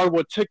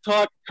Hardwood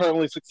TikTok,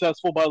 currently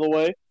successful by the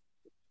way.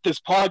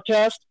 This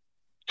podcast,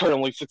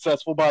 currently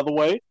successful by the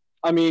way.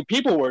 I mean,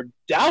 people were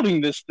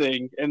doubting this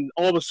thing, and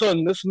all of a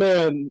sudden, this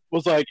man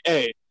was like,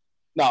 "Hey,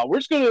 nah, we're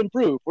just gonna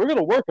improve. We're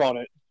gonna work on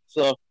it."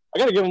 So I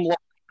gotta give him.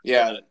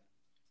 Yeah,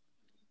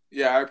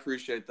 I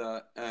appreciate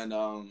that, and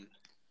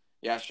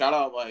yeah, shout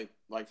out like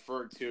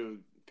Ferg too,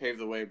 paved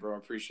the way, bro. I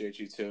appreciate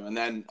you too, and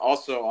then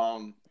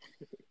also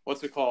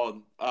what's it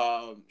called?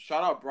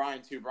 Shout out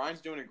Brian too.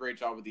 Brian's doing a great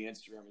job with the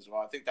Instagram as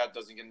well. I think that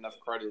doesn't get enough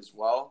credit as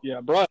well. Yeah,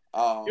 Brian.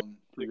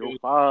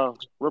 305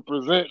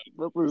 represent.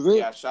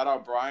 Yeah, shout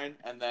out Brian,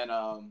 and then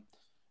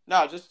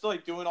no, just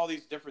like doing all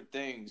these different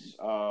things.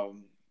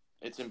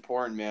 It's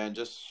important, man.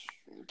 Just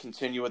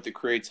continue with the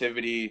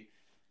creativity,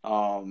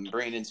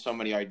 bringing in so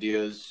many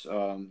ideas.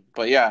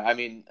 But yeah, I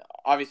mean,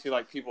 obviously,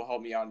 like people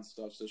help me out and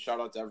stuff. So shout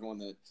out to everyone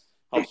that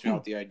helps me out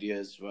with the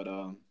ideas. But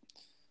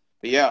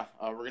yeah,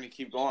 we're gonna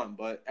keep going.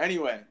 But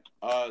anyway,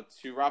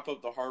 to wrap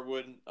up the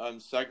Hardwood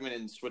segment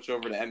and switch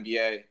over to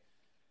NBA,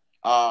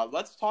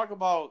 let's talk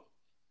about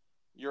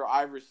your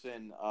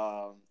Iverson.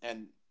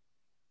 And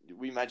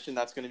we mentioned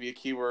that's going to be a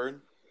key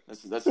word.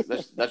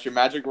 That's your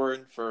magic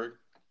word for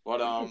what?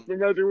 The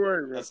magic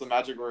word. Man. That's the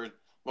magic word.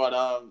 But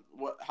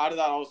how did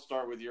that all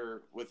start with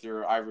your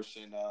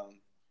Iverson?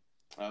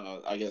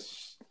 I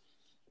guess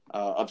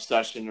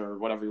obsession or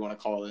whatever you want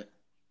to call it.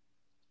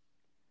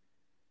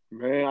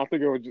 Man, I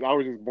think I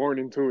was just born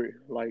into it.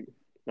 Like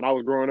when I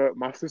was growing up,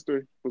 my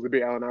sister was a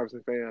big Allen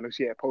Iverson fan, and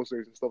she had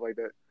posters and stuff like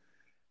that.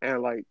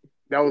 And like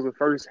that was the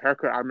first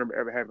haircut I remember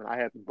ever having. I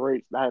had the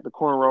braids, I had the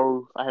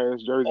cornrows, I had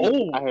his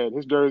jersey, I had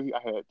his jersey, I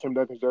had Tim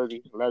Duncan's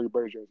jersey, Larry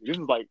Bird's jersey. This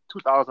was like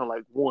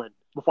 2001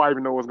 before I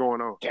even know what's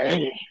going on.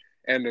 Dang.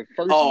 And the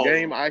first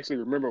game I actually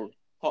remember.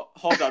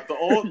 Hold up, the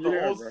old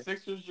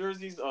Sixers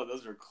jerseys. Oh,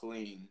 those are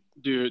clean,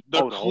 dude.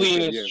 The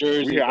cleanest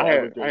jerseys. I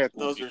had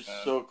those are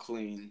so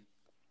clean.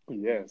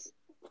 Yes.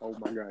 Oh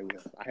my God,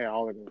 yes. I had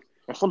all of them.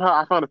 And somehow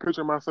I found a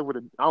picture of myself with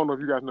I don't know if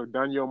you guys know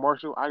Danielle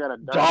Marshall. I got a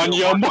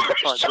Danielle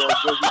Marshall.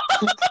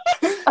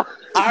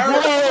 I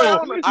remember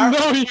him on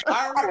the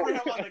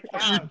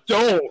couch. You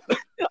don't.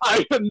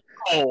 I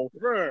know.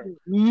 Bruh.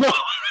 No.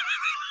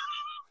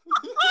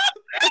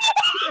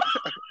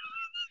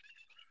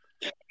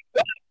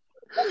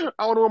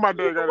 I don't know where my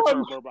dad got it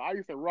from, bro, but I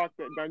used to rock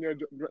that Danielle.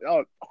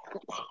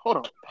 Hold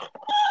on.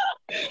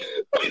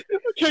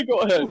 Okay, go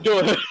ahead.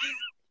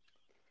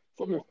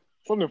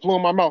 Something flew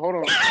in my mouth. Hold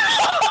on.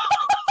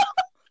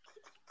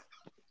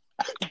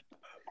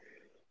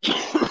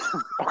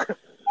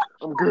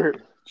 Okay.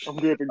 I'm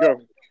good to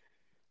go.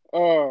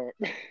 So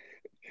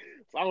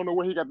I don't know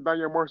where he got the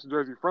Danielle Marshall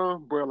jersey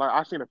from, but like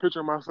I seen a picture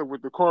of myself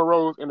with the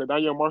cornrows and the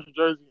Danielle Marshall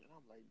jersey, and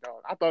I'm like,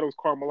 dog, I thought it was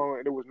Karl Malone,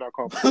 and it was not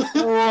Karl Malone.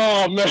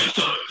 Oh man,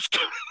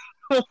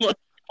 oh my God.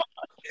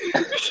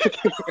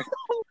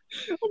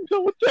 I'm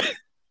done with that.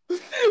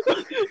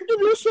 Give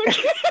me a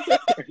second.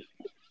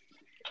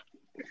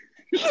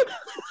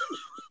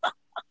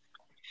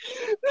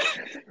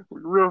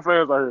 Real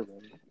fans out here,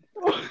 man.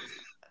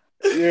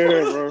 Yeah,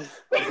 bro.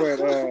 But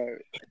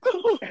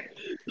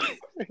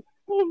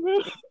oh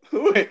man.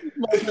 Wait.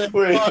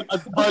 A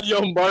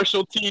Danielle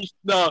Marshall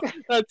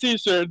that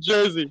t-shirt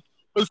jersey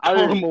was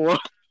Karl Malone.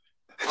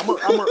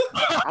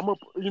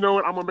 You know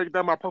what? I'm gonna make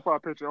that my profile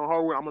picture on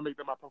Hardwood. I'm gonna make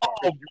that my profile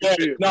picture. You can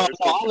see it. No, I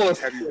want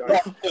to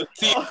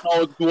see it in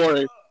all its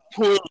glory.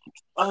 Please,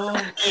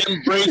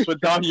 embrace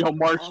with Danielle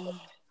Marshall.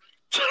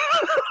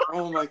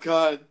 Oh my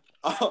God,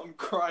 I'm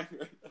crying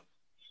right now.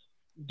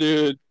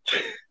 Dude,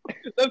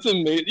 that's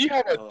amazing. You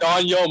have a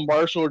Danielle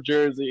Marshall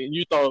jersey, and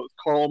you thought it was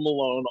Karl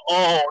Malone.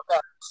 Oh,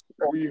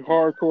 we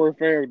hardcore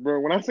fans,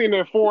 bro. When I seen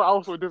that 4, I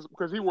was so disappointed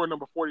because he wore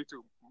number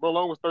 42.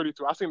 Malone was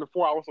 32. I seen the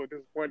 4, I was so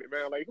disappointed,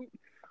 man. Like,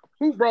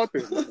 who brought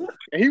this? And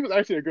he was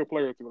actually a good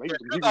player too. Like,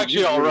 he was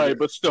actually all right,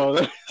 but still.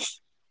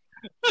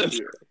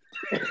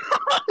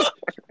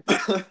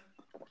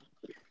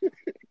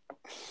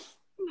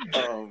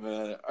 Oh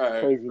man! All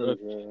right, Crazy,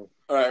 man.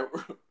 all right.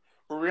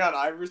 Were we on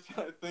Iverson?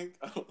 I think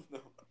I don't know.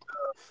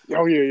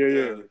 Oh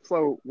yeah.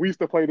 So we used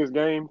to play this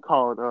game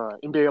called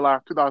NBA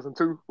Live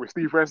 2002 with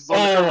Steve Francis on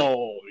the cover.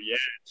 Oh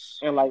yes.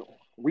 And like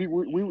we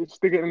would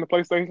stick it in the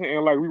PlayStation,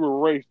 and like we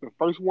would race. The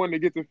first one to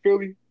get to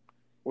Philly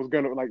was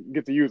gonna like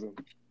get to use them.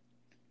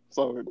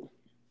 So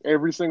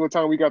every single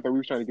time we got there, we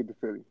was trying to get to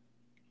Philly.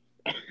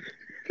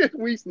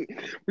 we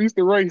used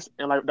to race,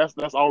 and like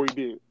that's all we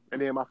did.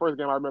 And then my first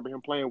game I remember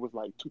him playing was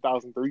like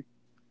 2003.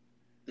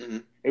 Mm-hmm.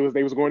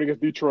 They was going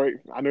against Detroit.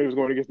 I knew he was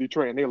going against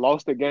Detroit, and they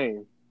lost the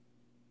game.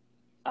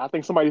 I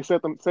think somebody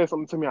said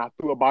something to me. I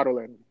threw a bottle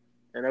at him,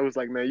 and it was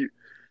like, man,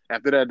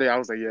 After that day, I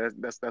was like, yeah,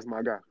 that's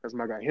my guy. That's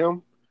my guy.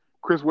 Him,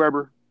 Chris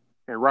Webber,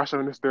 and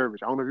Rashawn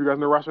Nestorowicz. I don't know if you guys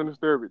know Rashawn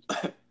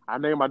Nestorowicz. I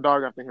named my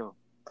dog after him,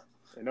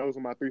 and those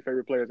were my three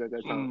favorite players at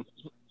that time.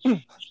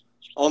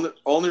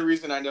 Only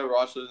reason I know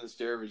Rashawn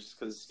Nestorowicz is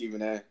because of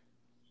Stephen A.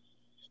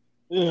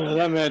 Yeah,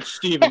 that man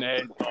Stephen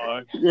A.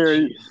 Dog.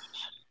 Yeah,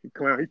 he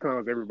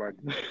clowns everybody.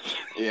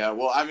 Yeah,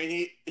 well, I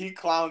mean, he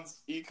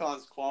clowns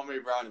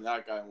Kwame Brown and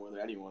that guy more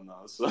than anyone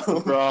though. So,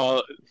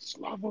 Bro,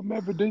 Slava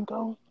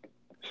Medvedenko.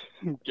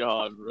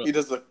 God, bro. he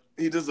does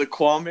a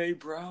Kwame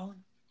Brown.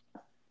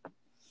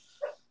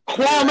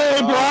 Kwame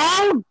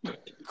Brown.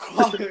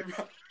 Kwame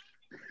Brown.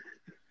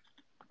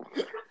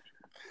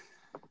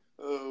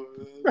 Oh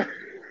man.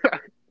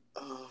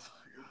 Oh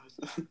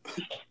my god.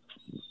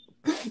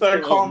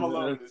 That Karl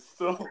Malone is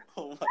so.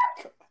 Oh my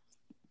god.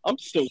 I'm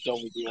still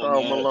done with you on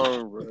Karl that.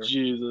 Malone, bro.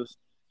 Jesus.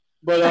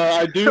 But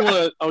I do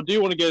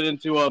want to get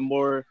into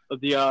more of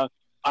the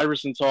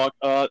Iverson talk.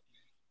 I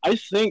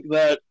think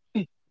that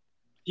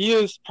he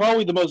is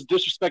probably the most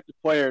disrespected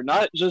player,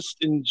 not just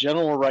in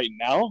general right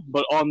now,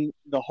 but on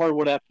the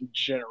hardwood app in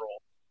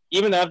general.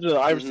 Even after the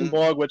Iverson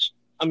blog, which,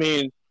 I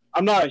mean,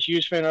 I'm not a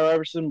huge fan of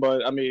Iverson,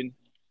 but, I mean,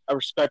 I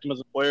respect him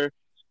as a player.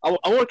 I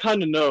want to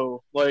kind of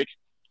know, like,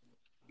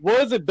 what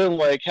has it been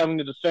like having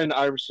to defend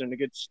Iverson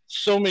against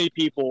so many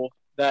people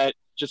that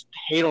just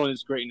hate on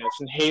his greatness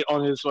and hate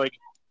on his, like,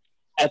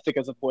 ethic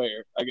as a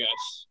player, I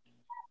guess?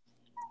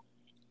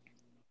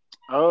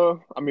 I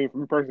mean, for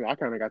me personally, I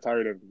kind of got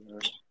tired of it, man.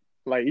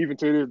 Like, even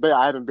to this day,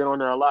 I haven't been on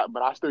there a lot,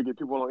 but I still get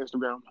people on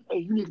Instagram, like, hey,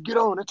 you need to get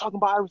on. They're talking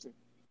about Iverson.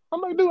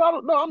 I'm like, dude, I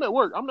don't know. I'm at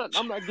work. I'm not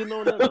getting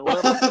on there.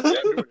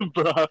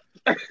 Bro.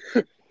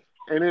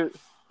 And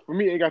for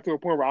me, it got to a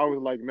point where I was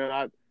like,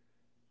 man,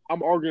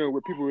 I'm arguing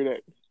with people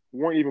that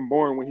weren't even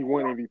born when he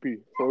won MVP.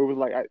 So it was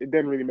like, it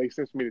doesn't really make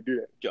sense for me to do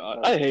that. God,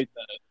 I hate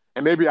that.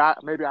 And maybe I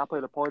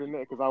played a part in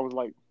that because I was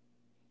like,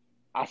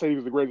 I say he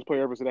was the greatest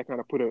player ever, so that kind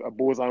of put a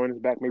bullseye on his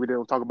back. Maybe they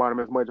don't talk about him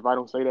as much if I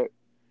don't say that.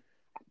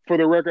 For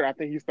the record, I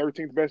think he's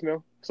 13th best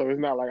now. So it's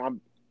not like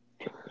I'm.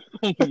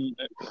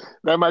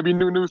 That might be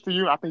new news to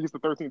you. I think he's the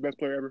 13th best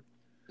player ever.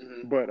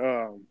 Mm-hmm. But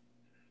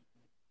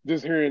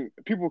just hearing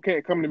people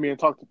can't come to me and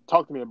talk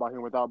to me about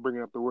him without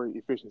bringing up the word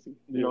efficiency.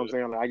 You know what I'm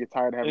saying? Like, I get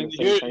tired of having.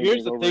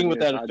 Here's the thing with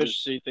that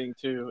efficiency thing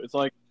too. It's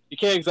like you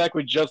can't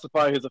exactly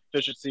justify his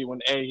efficiency when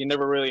A, he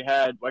never really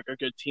had like a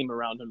good team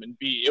around him, and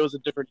B, it was a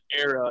different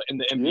era in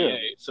the NBA, yeah.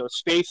 So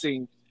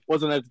spacing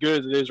wasn't as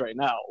good as it is right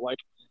now. Like,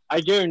 I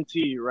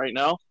guarantee you right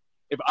now,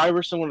 if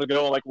Iverson were to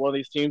go on like one of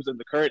these teams in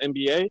the current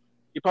NBA,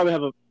 you probably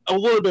have a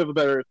little bit of a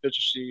better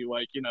efficiency,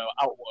 like, you know,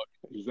 outlook.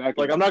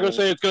 Exactly. Like, I'm not gonna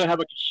say it's gonna have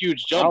like a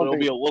huge jump, but it'll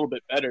be a little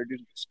bit better due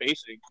to the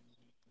spacing.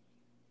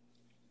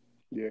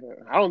 Yeah,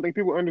 I don't think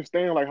people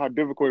understand like how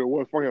difficult it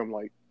was for him.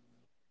 Like,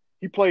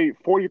 he played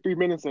 43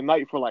 minutes a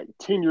night for like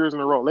 10 years in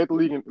a row. Led the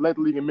league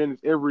in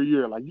minutes every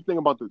year. Like, you think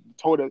about the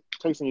toll that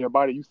takes on your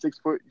body. You 6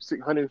 foot,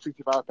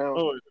 165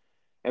 pounds. Oh.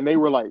 And they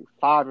were like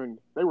 5 and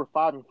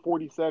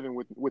 47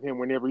 with him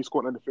whenever he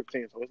scored under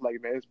 15. So it's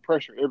like, man, it's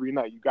pressure every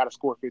night. You got to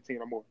score 15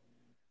 or more.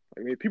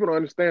 I mean, people don't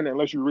understand that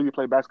unless you really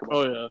play basketball.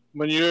 Oh yeah,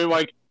 when you're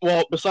like,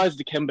 well, besides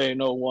Dikembe in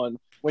 01,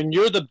 when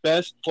you're the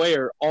best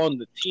player on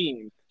the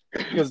team,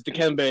 because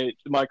Dikembe,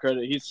 to my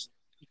credit,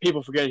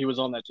 people forget he was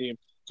on that team.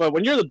 So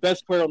when you're the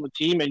best player on the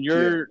team and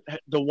you're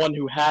the one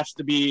who has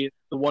to be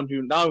the one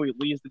who not only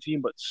leads the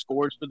team but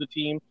scores for the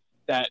team,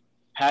 that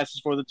passes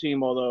for the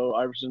team, although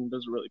Iverson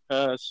doesn't really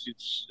pass.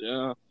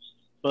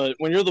 But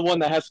when you're the one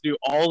that has to do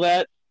all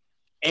that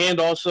and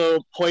also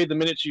play the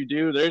minutes you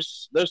do,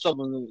 there's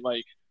something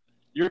like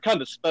you're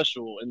kind of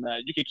special in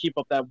that you can keep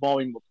up that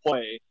volume of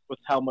play with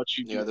how much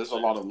you do. Yeah, there's a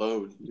lot of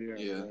load.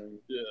 Yeah.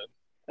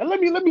 And let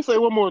me say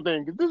one more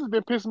thing, because this has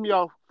been pissing me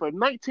off for at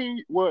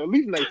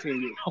least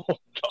 19 years. Oh,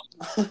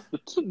 God.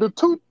 The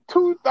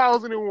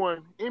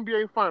 2001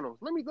 NBA Finals.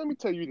 Let me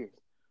tell you this.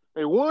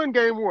 They won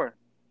Game 1.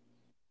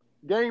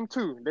 Game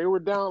 2, they were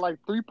down like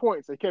 3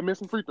 points. They kept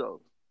missing free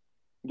throws.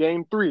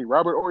 Game 3,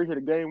 Robert Horry hit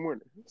a game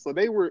winner. So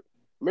they were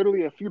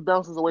literally a few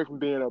bounces away from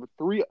being up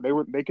 3.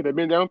 They could have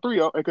been down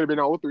 3-0. They could have been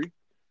down 0-3.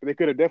 But they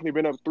could have definitely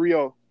been up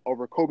 3-0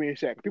 over Kobe and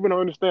Shaq. People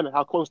don't understand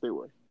how close they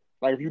were.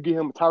 Like, if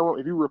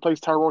you replace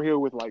Tyrone Hill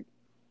with like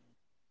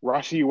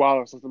Rasheed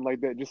Wallace or something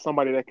like that, just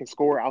somebody that can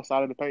score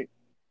outside of the paint,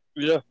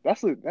 Yeah.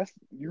 That's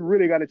you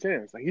really got a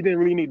chance. Like he didn't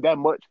really need that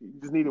much. He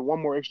just needed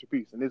one more extra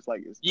piece, and it's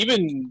like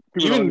Even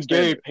people don't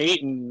understand Gary it.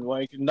 Payton,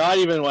 like not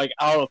even like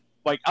out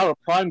of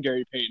prime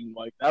Gary Payton,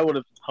 like that would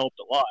have helped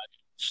a lot.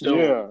 Still,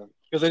 Yeah,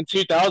 because in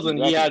 2000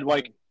 he exactly. had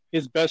like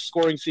his best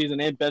scoring season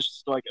and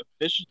best like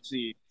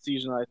efficiency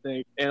season, I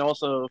think, and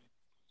also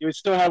he would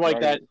still have like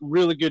Right. that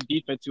really good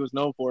defense he was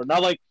known for.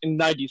 Not like in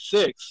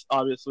 '96,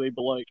 obviously,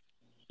 but like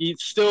he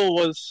still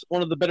was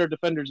one of the better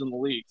defenders in the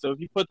league. So if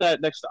you put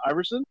that next to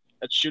Iverson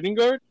at shooting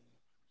guard,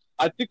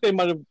 I think they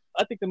might have.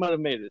 I think they might have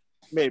made it.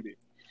 Maybe.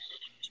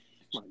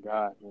 My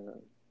God, man.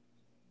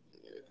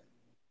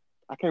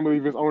 I can't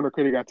believe his owner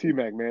could have got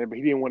T-Mac, man, but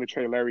he didn't want to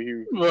trade Larry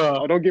Hughes.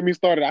 Oh, don't get me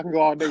started. I can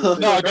go all day with this.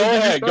 No, go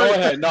ahead.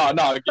 No,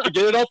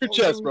 get it off your Don't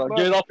chest, bro.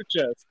 Get it off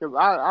your chest. Because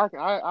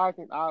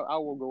I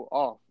will go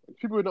off.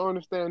 People don't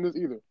understand this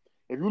either.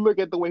 If you look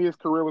at the way his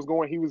career was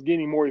going, he was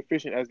getting more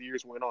efficient as the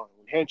years went on.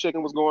 When hand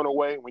checking was going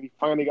away, when he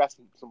finally got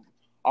some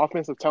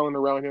offensive talent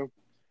around him,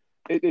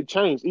 it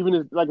changed. Even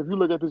if you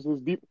look at this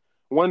deep.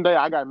 One day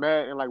I got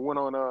mad and like went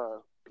on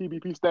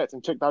PBP stats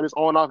and checked out his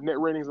on-off net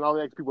ratings and all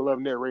that. People love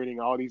net rating,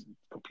 all these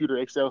computer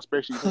Excel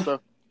spreadsheets and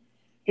stuff.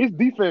 His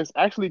defense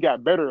actually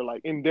got better,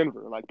 like in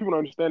Denver. Like people don't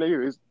understand that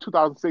either. It's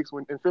 2006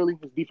 when in Philly,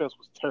 his defense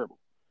was terrible,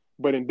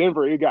 but in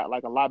Denver it got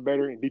like a lot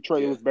better. In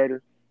Detroit, it was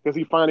better because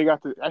he finally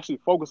got to actually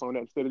focus on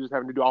that instead of just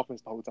having to do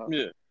offense the whole time.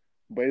 Yeah.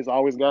 But it's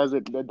always guys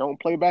that don't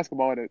play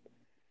basketball that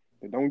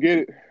don't get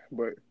it.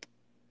 But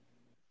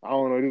I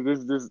don't know.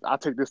 This I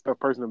take this stuff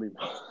personally.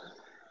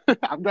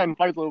 I've gotten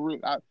fights over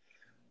it.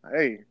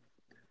 Hey,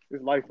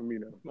 it's life for me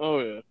now. Oh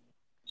yeah.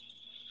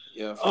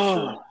 Yeah,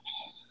 for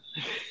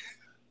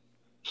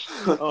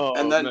sure. Oh,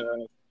 and then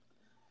man.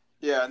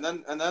 Yeah, and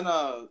then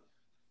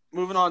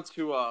moving on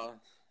to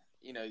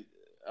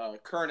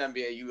current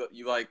NBA,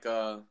 you like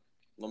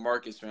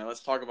LaMarcus, man.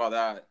 Let's talk about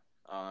that.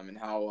 And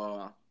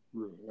how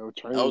L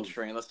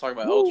Train. Let's talk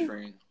about L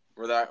Train.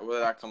 Where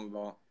that come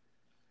about?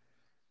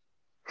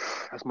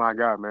 That's my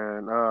guy,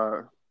 man.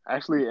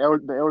 Actually,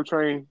 the L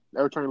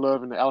Train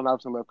love and the Allen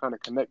Iverson love kind of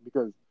connect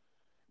because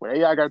when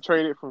AI got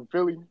traded from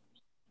Philly,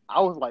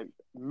 I was like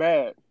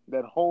mad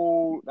that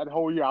whole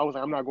year. I was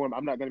like, I'm not going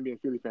to be a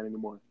Philly fan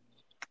anymore.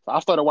 So I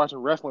started watching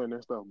wrestling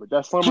and stuff. But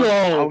that summer,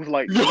 I was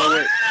like, you know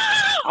what?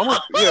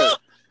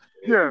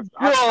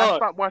 I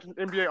stopped watching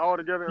NBA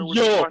altogether. And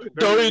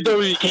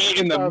WWE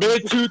in the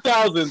mid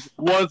 2000s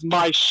was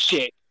my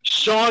shit.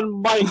 Shawn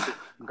Michaels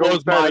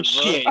was my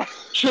shit.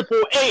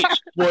 Triple H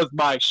was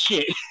my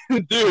shit.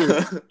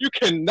 Dude, you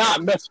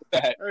cannot mess with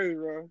that. Hey,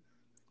 bro.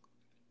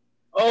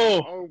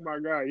 Oh my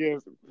God,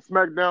 yes.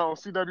 SmackDown on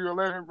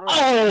CW11, bro.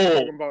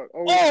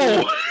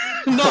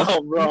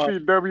 No, bro.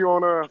 CW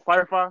on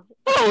Sci-Fi.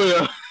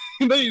 Oh,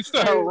 yeah. They used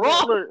to have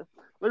Raw. Look,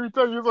 let me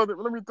tell you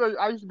something.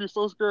 I used to be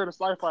so scared of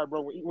Sci-Fi,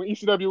 bro. When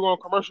ECW go on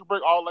commercial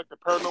break, all like the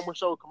paranormal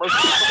show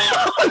commercials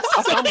come on.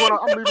 I said, I'm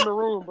leaving the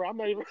room, bro. I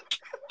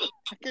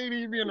can't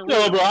even be in the room.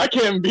 No, bro, I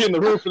can't be in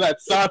the room for that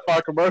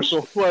Sci-Fi commercial.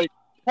 It's 5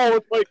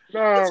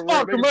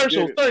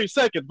 commercials, 30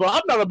 seconds, but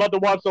I'm not about to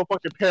watch no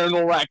fucking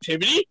Paranormal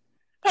Activity.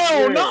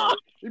 Hell no.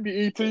 It'd be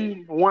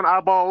E.T., one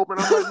eyeball open.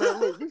 I'm like, man,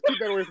 look, just keep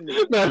that away from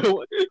me. Man,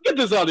 get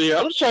this out of here.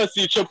 I'm just trying to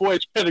see Triple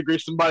H pedigree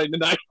somebody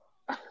tonight.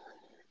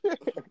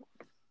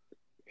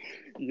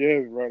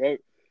 Yes, bro.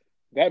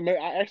 That man,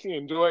 I actually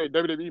enjoyed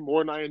WWE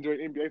more than I enjoyed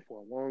NBA for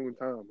a long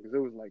time because it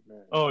was like,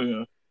 man. Oh,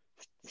 yeah.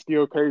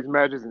 Steel cage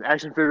matches and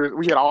action figures.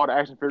 We had all the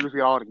action figures. We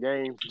had all the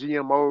games.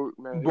 GM mode,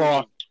 man.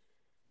 Bro,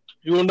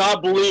 you will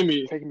not believe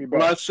me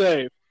when I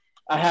say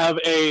I have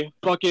a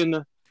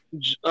fucking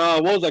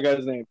what was that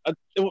guy's name?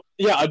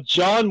 A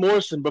John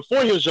Morrison.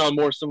 Before he was John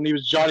Morrison, when he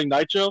was Johnny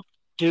Nitro,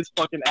 his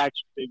fucking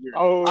action figure.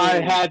 Oh.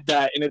 I had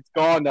that, and it's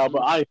gone now,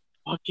 but I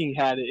fucking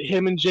had it.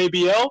 Him and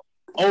JBL?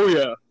 Oh,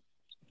 yeah.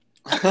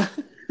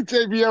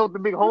 JBL with the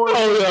big horns?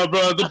 Oh, yeah,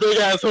 bro. The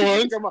big-ass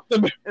horns.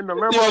 And the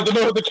limo.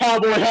 Yeah, the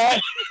cowboy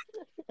hat.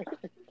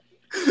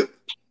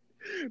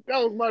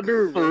 That was my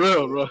dude. For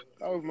real, bro.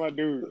 That was my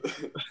dude.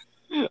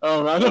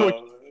 Oh, I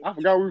know. I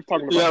forgot what we were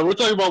talking about. Yeah, we're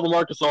talking about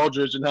LaMarcus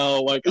Aldridge and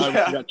how I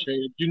got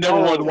traded. You never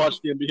wanted to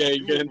watch the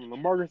NBA again. From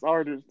LaMarcus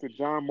Aldridge to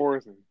John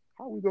Morrison.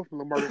 How we go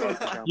from LaMarcus Aldridge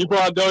to John Morrison? You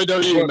brought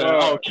WWE,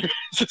 man.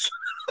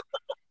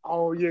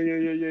 Oh,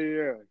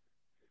 yeah.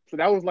 So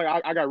that was like,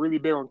 I got really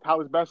big on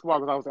college basketball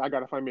because I was like, I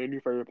got to find me a new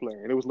favorite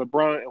player. And it was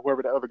LeBron and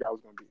whoever the other guy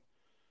was going to be.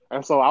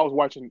 And so I was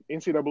watching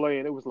NCAA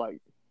and it was like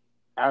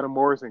Adam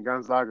Morrison,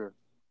 Gonzaga,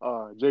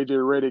 J.J.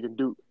 Redick, and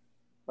Duke.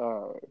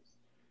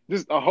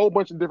 Just a whole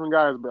bunch of different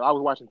guys, but I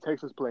was watching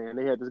Texas play, and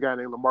they had this guy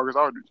named LaMarcus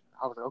Aldridge.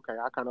 I was like, okay,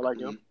 I kind of like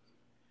him.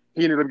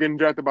 He ended up getting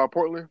drafted by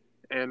Portland,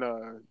 and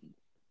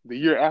the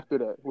year after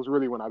that was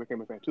really when I became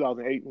a fan.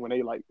 2008, when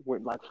they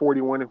went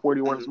 41 or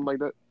something like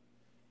that.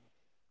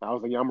 I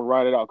was like, yeah, I'm gonna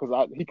ride it out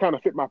because he kind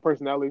of fit my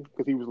personality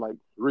because he was like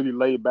really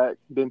laid back,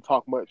 didn't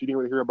talk much. You didn't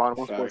really hear about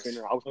him on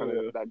SportsCenter. I was kind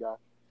of that guy.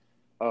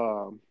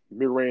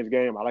 Mid-range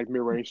game, I like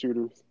mid-range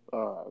shooters.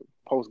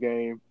 Post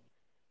game.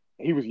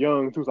 He was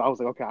young too, so I was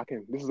like, okay,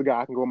 this is a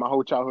guy I can go my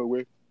whole childhood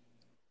with.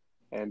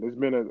 And it's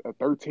been a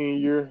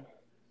 13-year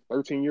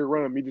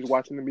run, me just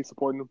watching him, me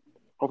supporting him.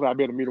 hopefully I'll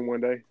be able to meet him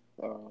one day.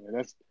 And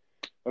that's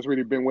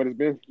really been what it's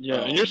been.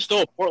 Yeah, and you're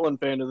still a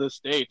Portland fan to this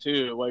day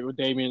too, like with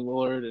Damian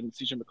Lillard and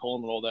CJ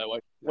McCollum and all that.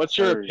 Like, what's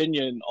your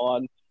opinion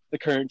on the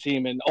current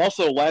team, and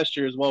also last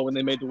year as well when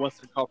they made the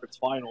Western Conference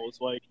Finals?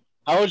 Like,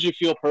 how would you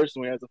feel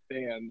personally as a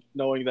fan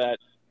knowing that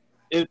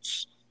it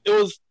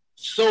was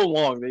so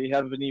long that you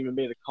haven't even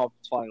made a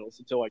conference finals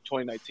until like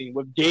 2019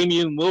 with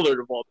Damian Lillard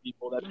of all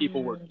people that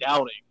people were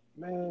doubting?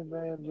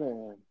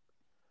 Man.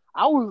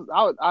 I was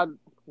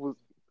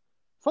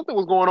something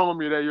was going on with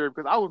me that year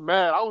because I was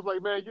mad. I was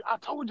like, man, I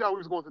told y'all we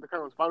was going to the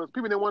conference finals.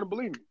 People didn't want to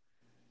believe me,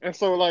 and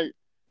so like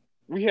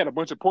we had a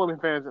bunch of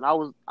Portland fans, and I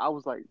was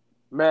like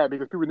mad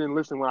because people didn't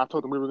listen when I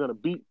told them we were going to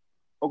beat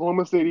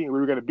Oklahoma City and we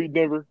were going to beat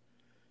Denver.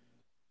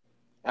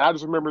 And I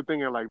just remember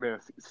thinking like, man,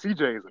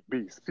 CJ is a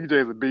beast. CJ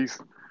is a beast.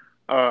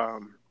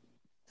 And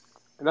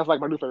that's like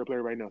my new favorite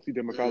player right now, CJ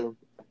McCollum.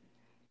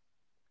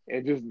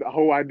 And just the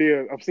whole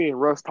idea of seeing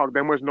Russ talk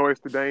that much noise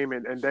to Dame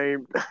and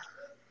Dame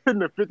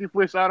hitting a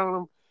 50-foot shot on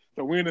him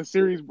to win a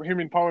series with him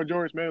and Paul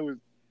George, man,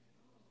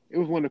 it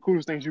was one of the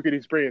coolest things you could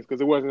experience because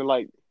it wasn't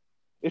like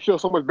it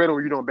feels so much better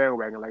when you don't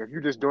bandwagon. Like if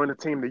you just join the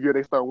team the year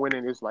they start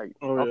winning, it's like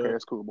okay,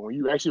 that's cool. But when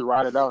you actually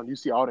ride it out and you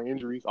see all the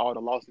injuries, all the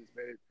losses,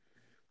 man,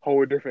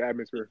 whole different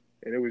atmosphere,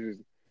 and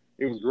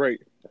it was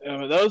great.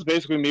 That was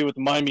basically me with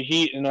the Miami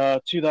Heat in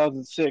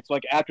 2006.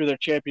 Like after their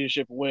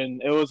championship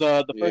win, it was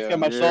the first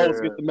game I saw was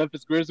against the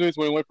Memphis Grizzlies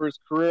when he went for his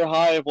career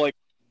high of like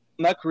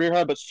not career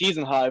high but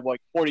season high of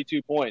like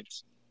 42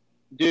 points.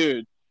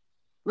 Dude,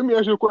 let me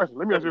ask you a question.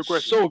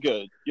 So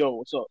good, yo,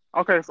 what's up?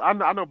 Okay, so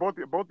I know both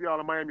of y'all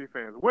are Miami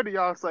fans. What do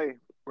y'all say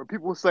when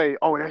people say,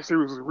 "Oh, that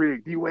series was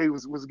rigged. D-Wade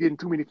was getting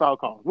too many foul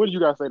calls"? What do you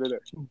guys say to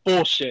that?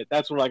 Bullshit.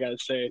 That's what I gotta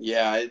say.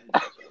 Yeah,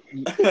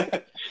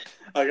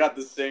 I got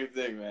the same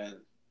thing, man.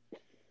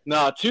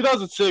 Nah,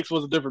 2006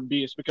 was a different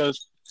beast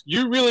because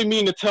you really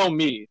mean to tell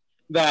me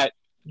that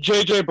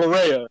JJ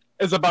Barea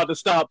is about to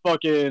stop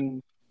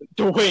fucking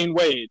Dwayne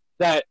Wade,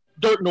 that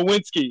Dirk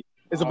Nowitzki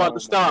is about to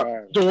stop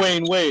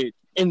Dwayne Wade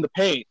in the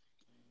paint?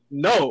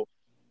 No.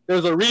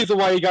 There's a reason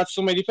why he got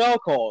so many foul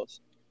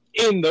calls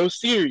in those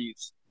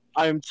series.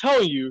 I'm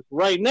telling you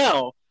right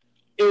now,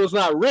 it was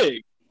not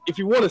rigged. If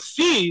you want to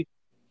see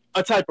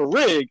a type of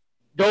rig,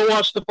 go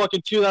watch the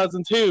fucking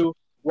 2002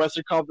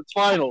 Western Conference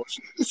Finals.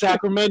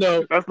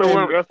 Sacramento. That's the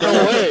one. That's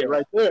LA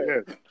right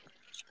there. Yeah.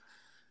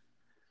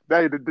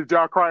 Hey, did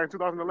y'all cry in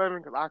 2011?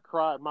 Because I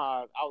cried my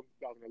eyes out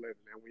in 2011,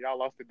 man. When y'all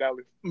lost to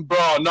Dallas.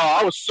 Bro, no,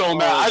 I was so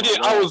mad.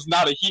 I was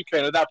not a Heat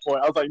fan at that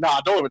point. I was like,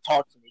 nah, don't even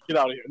talk to me. Get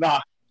out of here. Nah.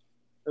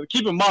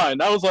 Keep in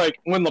mind, that was like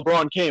when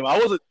LeBron came.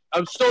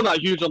 I'm still not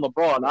huge on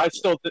LeBron.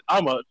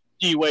 I'm a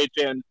D Wade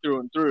fan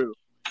through and through.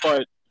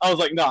 But I was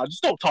like, nah,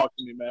 just don't talk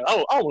to me, man.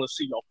 I want to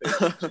see y'all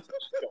face.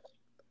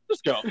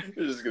 Just go.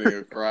 You're just gonna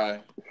go cry.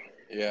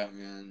 Yeah,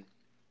 man.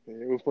 Yeah,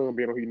 it was fun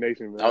being on Heat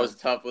Nation, man. That was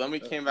tough. But then we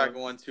came back and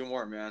won 2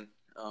 more, man.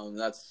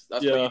 That's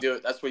what you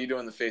do. That's what you do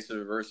in the face of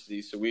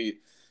adversity. So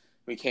we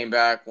came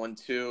back, won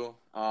 2.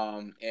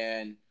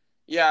 And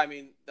yeah, I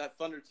mean that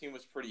Thunder team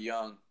was pretty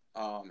young.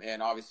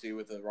 And obviously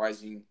with a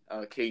rising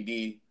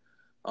KD,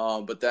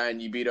 but then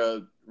you beat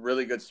a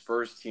really good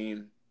Spurs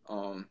team,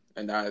 and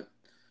that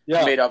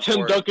made up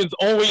Tim for Duncan's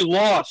only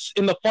loss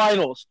in the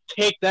finals.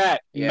 Take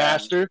that,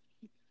 master.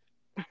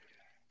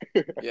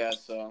 Yeah,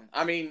 so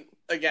I mean,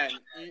 again,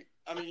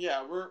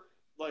 we're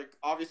like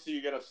obviously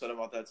you get upset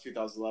about that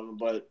 2011,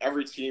 but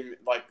every team,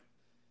 like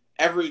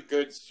every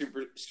good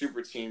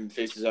super team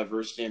faces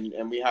adversity,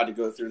 and we had to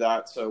go through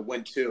that to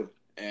win 2,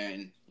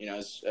 and you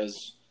know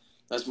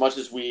as much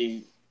as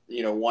we,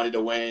 wanted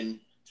to win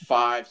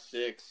 5,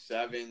 6,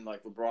 7,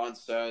 like LeBron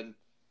said,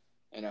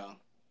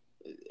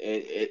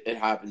 it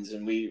happens,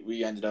 and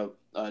we ended up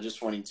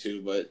just winning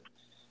 2. But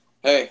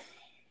hey,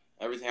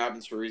 everything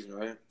happens for a reason,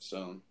 right?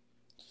 So.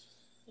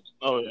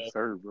 Oh yeah,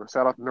 sir, bro.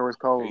 Shout out to Norris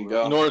Cole. There you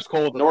go. Norris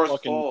Cole,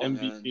 fucking Cole,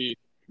 MVP.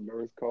 Man.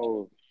 Norris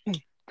Cole,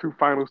 2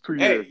 finals, 2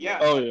 years. Hey, yeah.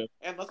 Oh yeah.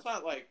 And let's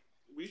not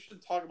we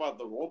should talk about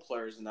the role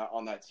players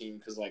on that team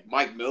because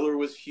Mike Miller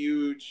was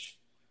huge.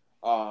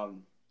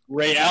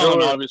 Ray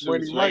Allen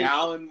obviously. Ray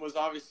Allen was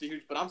obviously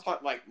huge, but I'm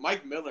talking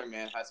Mike Miller,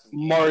 man, had some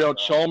games, Mario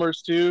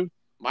Chalmers too.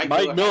 Mike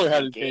Miller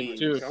had his game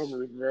too.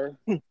 Chalmers, bro.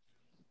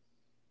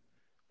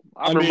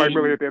 I remember Mike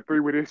Miller hit that 3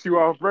 with his shoe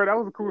off, bro. That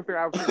was the coolest thing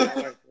I've seen in my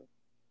life.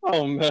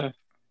 Oh man.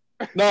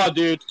 Nah,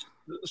 dude.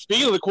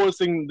 Speaking of the coolest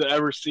thing to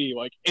ever see,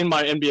 in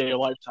my NBA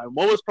lifetime,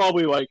 what was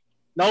probably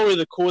not only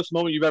the coolest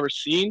moment you've ever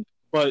seen,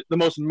 but the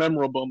most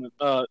memorable moment?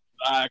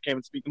 I can't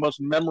even speak. The most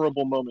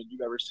memorable moment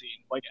you've ever seen,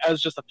 as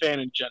just a fan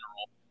in general.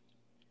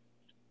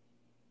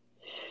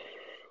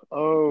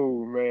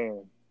 Oh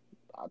man,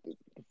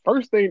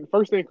 first thing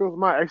comes to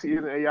mind actually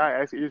isn't AI,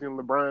 actually isn't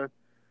LeBron.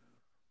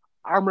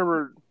 I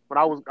remember when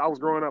I was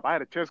growing up, I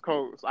had a chess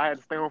coach, so I had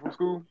to stay home from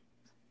school,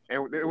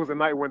 and it was a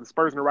night when the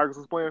Spurs and the Rockets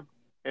was playing,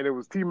 and it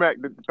was T-Mac,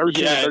 the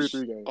 13 and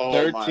 33 game.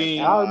 Oh,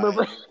 13. I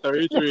remember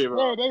 33.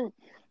 Bro,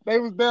 they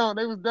was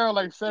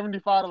down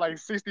 75 to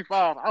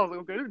 65. I was like,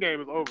 okay, this game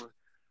is over.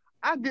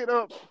 I get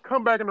up,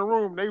 come back in the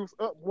room, they was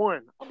up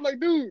 1. I'm like,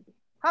 dude,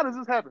 how does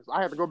this happen? So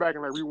I had to go back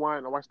and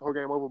rewind and watch the whole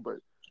game over, but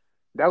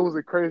that was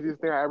the craziest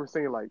thing I ever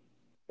seen, like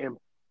in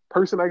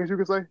person, I guess you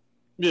could say.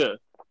 Yeah.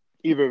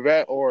 Either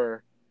that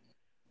or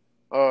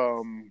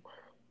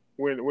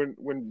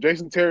when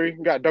Jason Terry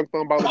got dunked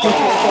on by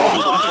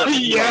LeBron.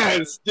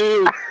 Yes,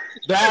 dude.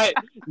 That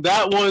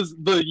was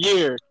the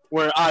year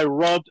where I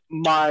rubbed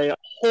my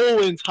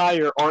whole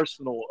entire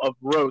arsenal of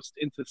roast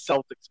into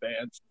Celtics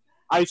fans.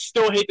 I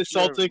still hate the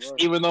Celtics,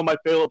 Yeah, even though my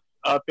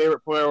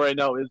favorite player right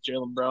now is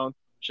Jaylen Brown.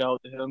 Shout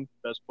out to him,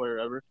 best player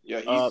ever.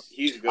 Yeah,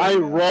 he's good. I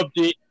man. rubbed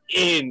it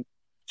in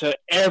to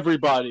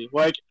everybody.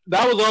 Like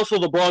that was also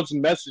LeBron's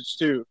message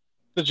too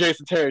to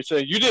Jason Terry,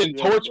 saying, "You didn't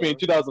torch me in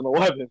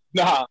 2011.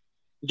 Nah,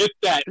 get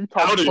that he out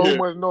talked of so here."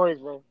 much noise,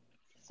 bro.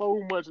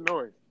 So much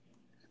noise.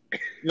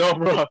 No,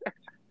 bro.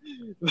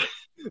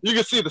 You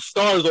can see the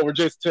stars over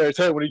Jason Terry's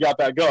head when he got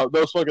back up.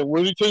 Those fucking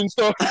Looney Tunes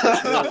stars.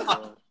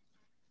 Oh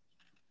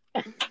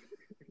my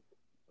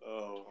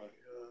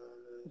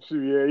god.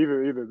 Shoot, yeah,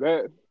 either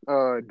that,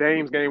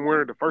 Dame's game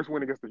winner, the first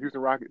win against the Houston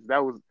Rockets.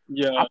 That was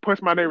Yeah. I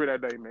punched my neighbor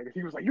that day, man.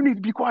 He was like, "You need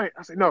to be quiet."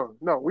 I said, "No,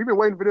 we've been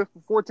waiting for this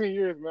for 14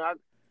 years, man.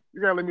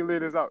 You gotta let me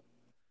live this out."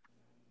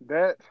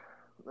 That,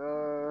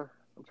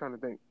 I'm trying to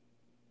think.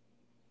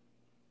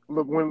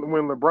 Look, when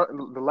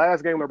LeBron, the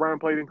last game LeBron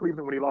played in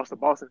Cleveland when he lost to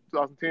Boston in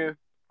 2010,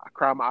 I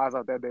cried my eyes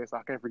out that day, so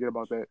I can't forget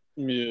about that.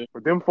 Yeah.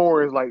 But them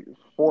four is like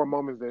four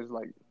moments that's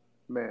like,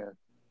 man,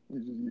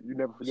 you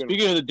never forget.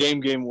 Speaking of the Dame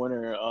game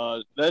winner,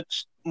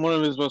 that's one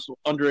of his most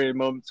underrated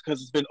moments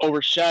because it's been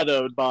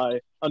overshadowed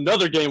by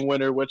another game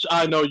winner, which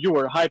I know you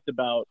were hyped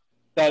about,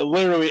 that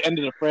literally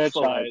ended a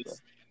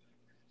franchise.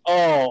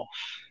 Oh,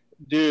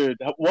 dude,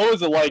 what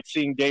was it like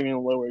seeing Damian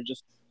Lillard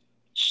just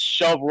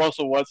shove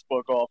Russell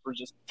Westbrook off for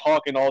just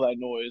talking all that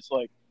noise?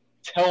 Like,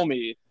 tell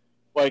me,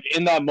 like,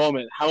 in that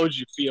moment, how would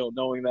you feel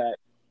knowing that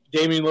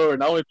Damian Lillard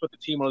not only put the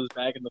team on his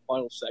back in the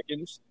final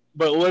seconds,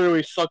 but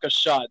literally suck a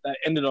shot that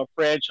ended a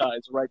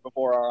franchise right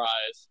before our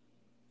eyes?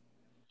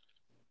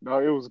 No,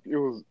 it was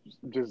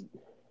just.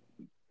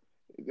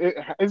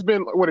 It's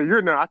been what, a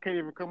year now. I can't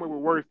even come up with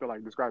words to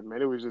like describe it,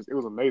 man. It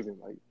was amazing.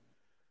 Like,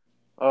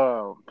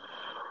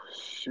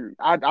 shoot,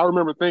 I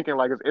remember thinking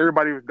like as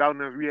everybody was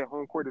doubting us, we had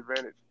home court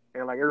advantage,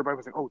 and like everybody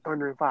was like, "Oh,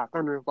 Thunder in 5,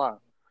 Thunder in 5."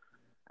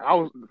 And I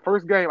was the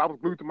first game, I was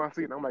glued to my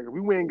seat, and I'm like, if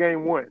we win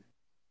game 1,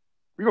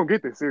 we gonna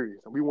get this series.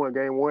 And we won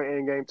game 1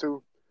 and game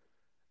 2,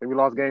 and we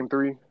lost game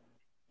 3. I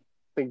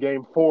think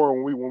game 4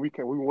 when we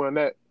won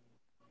that.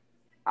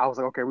 I was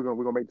like, okay, we're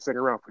gonna make the second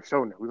round for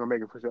sure now. We're gonna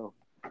make it for sure.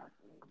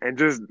 And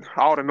just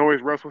all the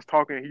noise Russ was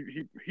talking,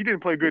 he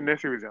didn't play good in that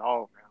series at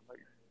all,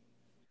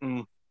 man.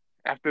 Like,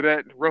 after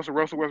that, Russell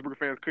Westbrook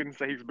fans couldn't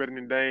say he's better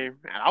than Dame.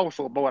 And I was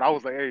so bored. I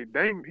was like, hey,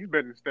 Dame, he's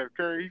better than Steph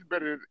Curry. He's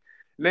better than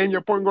name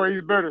your point guard,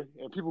 he's better.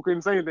 And people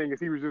couldn't say anything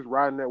because he was just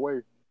riding that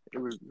wave. It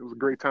was a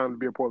great time to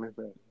be a Portland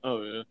fan.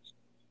 Oh yeah.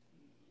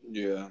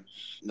 Yeah.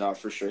 No,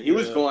 for sure. He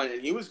was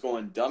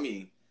going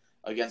dummy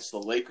against the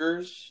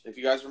Lakers, if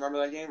you guys remember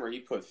that game where he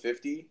put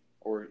 50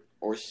 or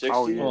 60,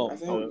 I think.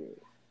 Oh,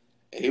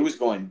 yeah. He was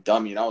going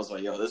dummy, and I was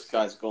like, yo, this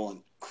guy's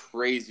going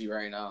crazy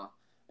right now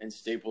in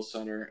Staples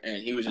Center,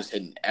 and he was just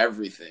hitting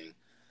everything.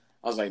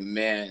 I was like,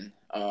 man.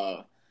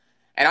 And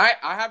I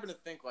happen to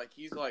think, like,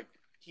 he's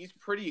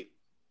pretty,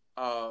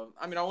 I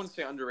mean, I wouldn't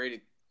say underrated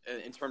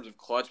in terms of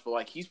clutch, but,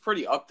 like, he's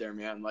pretty up there,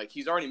 man. Like,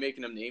 he's already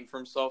making a name for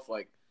himself,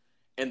 like,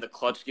 in the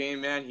clutch game,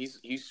 man.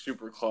 He's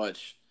super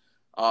clutch.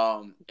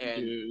 And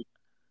dude,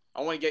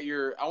 I want to get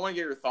your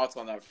thoughts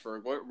on that,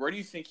 Ferg. Where do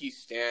you think he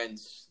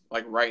stands,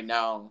 like, right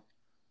now,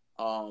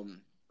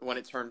 when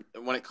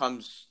it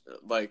comes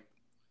like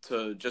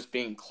to just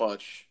being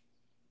clutch?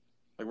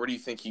 Like, where do you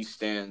think he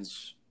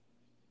stands?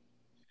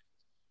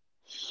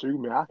 Shoot,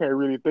 man, I can't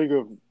really think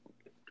of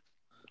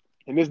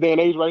in this day and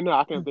age right now.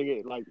 I can't think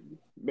of like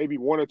maybe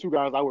one or two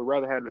guys I would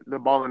rather have the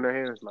ball in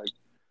their hands. Like,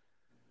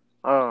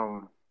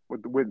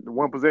 with the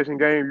one possession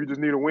game, you just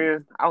need a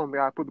win. I don't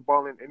think I'd put the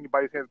ball in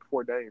anybody's hands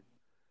before Dame.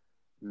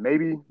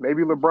 Maybe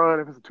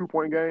LeBron if it's a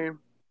 2-point game.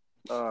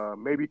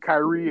 Maybe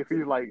Kyrie if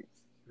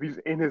he's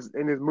in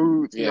his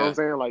moods. You know what I'm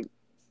saying? Like,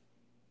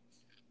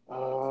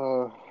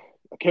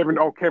 Kevin.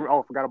 Oh,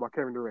 forgot about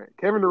Kevin Durant.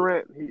 Kevin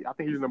Durant. I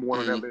think he's number one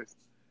on that list.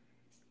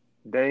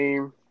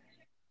 Dame,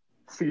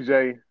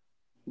 CJ,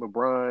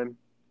 LeBron.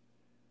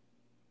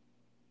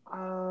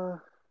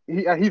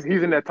 He's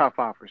in that top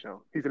 5 for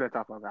sure. He's in that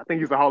top 5. I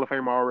think he's a Hall of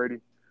Famer already.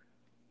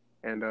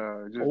 And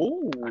I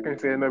can't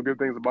say enough good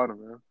things about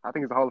him, man. I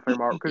think he's a Hall of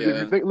Famer because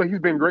if you think, look, he's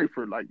been great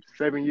for like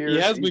 7 years. He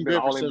has been great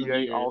All for 7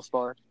 NBA, years.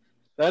 All-Star.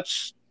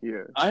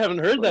 I haven't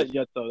heard that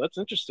yet, though. That's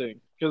interesting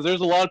because there's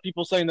a lot of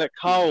people saying that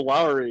Kyle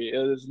Lowry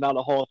is not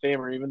a Hall of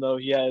Famer, even though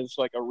he has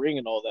like a ring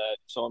and all that.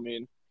 So I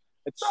mean,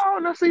 it's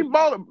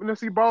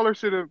Baller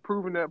should have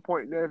proven that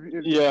point.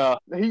 He's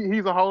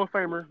a Hall of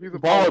Famer. He's a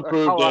Baller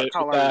proved it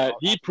with that.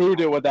 He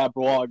proved it with that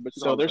blog. But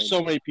still, there's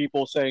so many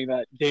people saying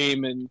that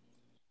Dame and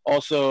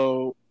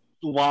also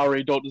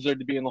Lowry don't deserve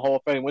to be in the Hall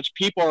of Fame, which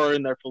people are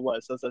in there for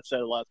less. As I said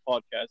in the last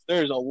podcast,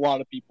 there's a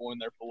lot of people in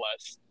there for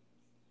less.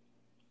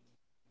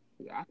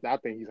 Yeah, I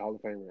think he's Hall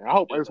of Famer. I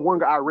hope there's one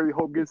guy I really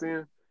hope gets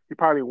in. He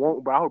probably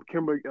won't, but I hope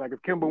Kemba, like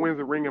if Kemba wins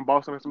a ring in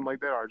Boston or something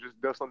like that, or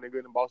just does something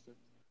good in Boston,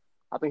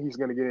 I think he's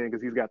gonna get in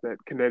because he's got that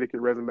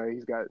Connecticut resume.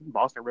 He's got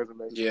Boston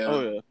resume. Yeah.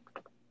 Oh yeah.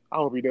 I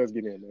hope he does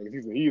get in, man.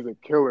 He's a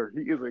killer.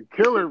 He is a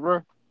killer,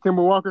 bro.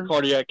 Kemba Walker.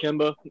 Cardiac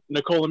Kemba,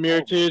 Nikola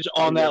Mirotic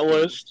on that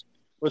list.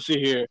 Let's see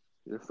here.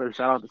 Yes, sir.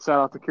 Shout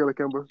out to Killer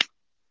Kemba,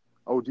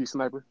 OG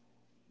sniper.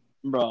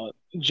 Bro,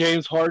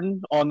 James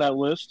Harden on that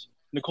list.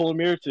 Nikola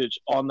Mirotic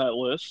on that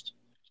list.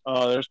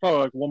 There's probably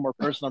like one more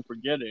person I'm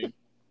forgetting.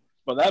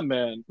 But that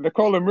man.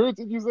 Nikola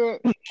Mirotic, you said?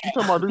 You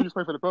talking about dude who used to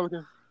play for the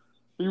Pelicans?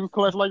 He was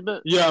clutch like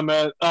that? Yeah,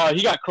 man.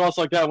 He got crossed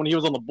like that when he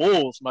was on the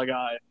Bulls, my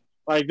guy.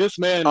 Like, this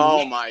man.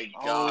 Oh, my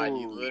God.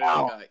 He literally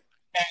got.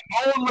 And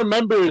no one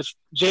remembers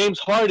James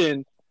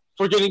Harden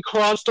for getting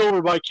crossed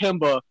over by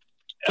Kemba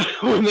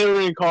when they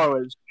were in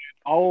college.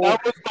 Oh.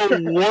 That was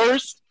the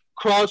worst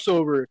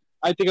crossover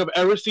I think I've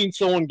ever seen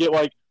someone get,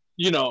 like,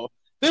 you know,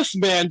 this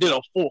man did a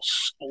full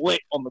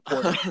split on the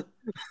court.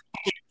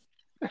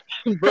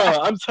 Bro,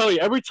 I'm telling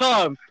you, every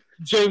time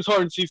James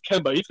Harden sees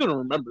Kemba, he's going to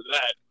remember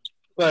that.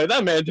 Like,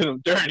 that man did him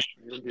dirty.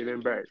 He'll get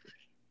him back.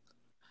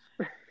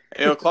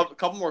 A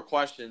couple more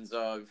questions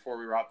before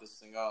we wrap this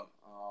thing up.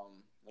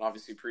 And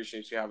obviously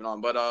appreciate you having on.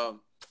 But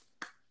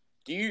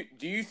do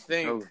you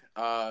think,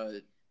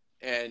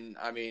 and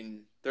I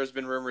mean, there's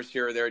been rumors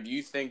here or there, do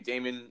you think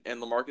Damon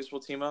and LaMarcus will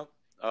team up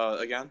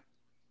again?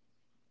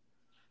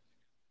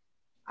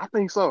 I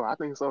think so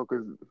because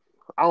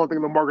I don't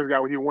think LaMarcus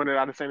got what he wanted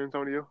out of San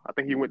Antonio. I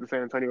think he went to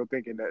San Antonio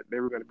thinking that they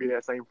were going to be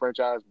that same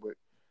franchise, but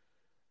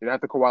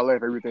after Kawhi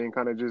left, everything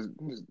kind of just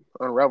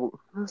unraveled.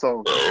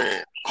 So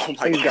oh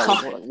my he's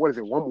God. got what is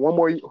it? One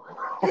more.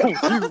 Oh,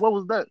 Jesus, what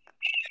was that?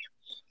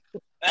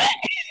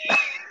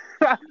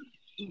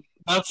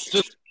 That's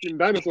just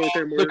dinosaur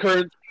came the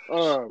current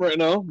right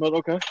now. But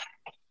okay,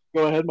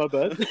 go ahead. My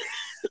bad.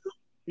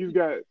 He's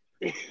got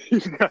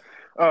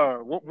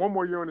one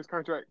more year on his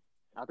contract.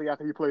 I think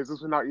after he plays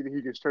this one out, either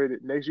he gets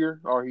traded next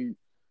year or he's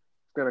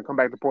gonna come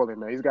back to Portland.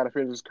 Man, he's got to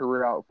finish his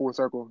career out full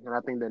circle. And I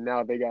think that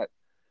now they got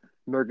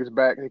Nurkic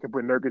back. They can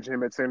put Nurkic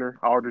him at center,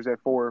 Aldridge at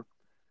 4.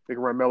 They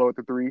can run Melo at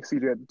the 3,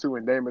 CJ at the 2,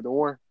 and Dame at the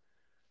 1.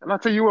 And I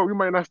tell you what, we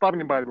might not stop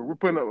anybody, but we're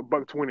putting up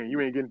 $120. You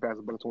ain't getting past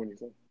 $120.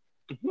 So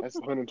that's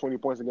 120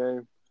 points a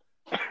game.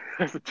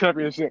 That's a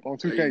championship on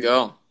 2K. There you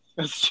go.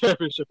 That's a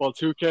championship on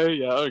 2K.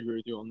 Yeah, I agree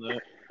with you on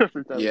that.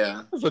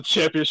 Yeah, that's a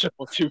championship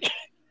on 2K.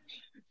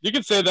 You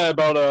can say that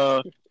about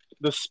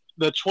the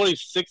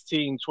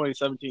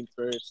 2016-2017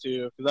 Spurs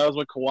too, because that was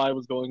when Kawhi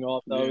was going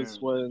off. That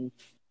was when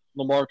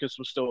LaMarcus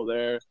was still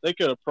there. They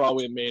could have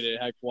probably made it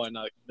had Kawhi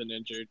not been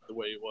injured the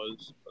way he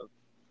was. But.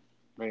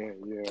 Man,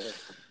 yeah.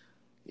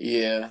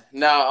 Yeah.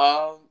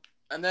 Now,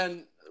 and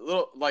then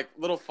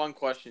little fun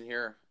question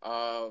here.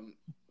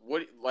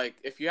 What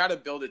if you had to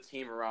build a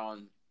team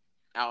around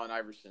Allen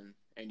Iverson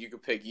and you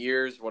could pick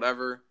years,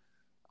 whatever,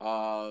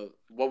 what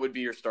would be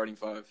your starting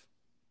 5?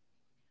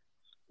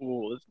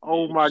 Ooh,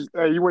 oh my!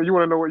 Hey, you want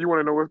to know what? You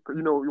want to know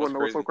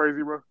what's so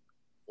crazy, bro?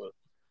 What?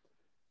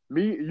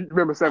 You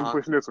remember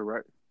 7-foot Schnitzel,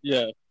 right?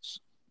 Yeah.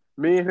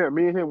 Me and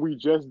him, we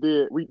just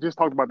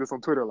talked about this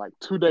on Twitter like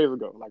 2 days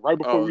ago, like right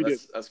before we did.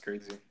 That's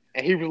crazy.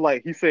 And he was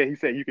like, he said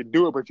you could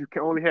do it, but you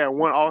can only have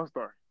one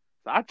All-Star.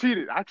 So I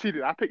cheated. I picked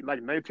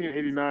like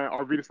 1989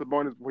 Arvydas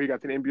Sabonis before he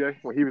got to the NBA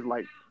when he was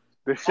like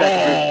the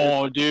Shaq.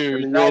 Oh,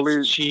 dude,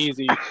 that's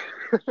cheesy.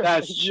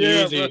 That's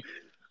cheesy.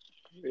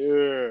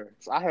 Yeah.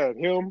 So I had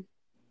him.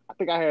 I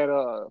think I had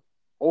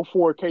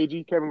 04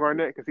 KG Kevin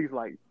Garnett because he's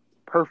like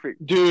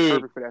perfect, dude,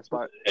 perfect for that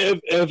spot.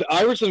 If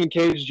Iverson and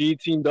KG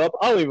teamed up,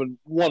 I don't even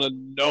want to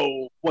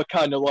know what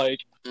kind of like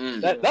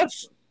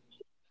that's.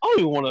 I don't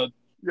even want to.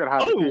 You gotta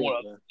hide the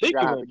kids, think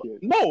of them.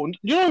 No,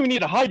 you don't even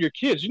need to hide your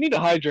kids. You need to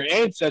hide your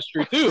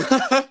ancestry too.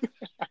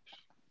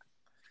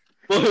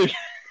 Like,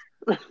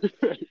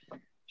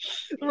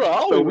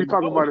 bro, so we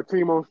talking about a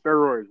team on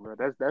steroids, bro.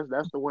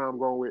 That's the one I'm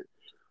going with.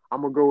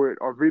 I'm gonna go with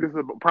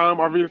Prime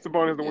Arvydas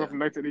Sabonis, the one from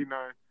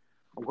 1989.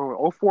 I'm going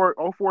with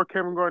 04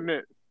 Kevin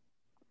Garnett.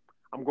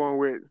 I'm going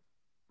with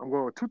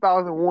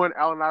 2001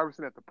 Allen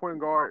Iverson at the point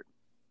guard.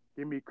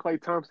 Give me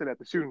Klay Thompson at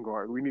the shooting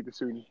guard. We need the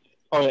shooting.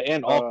 Oh,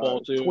 and off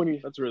ball too.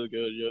 That's really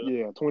good. Yeah.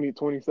 Yeah,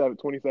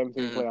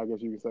 2017 play, I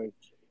guess you could say.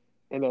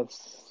 And a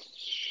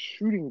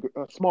shooting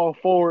small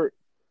forward.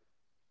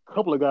 A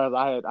couple of guys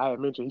I had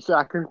mentioned. He said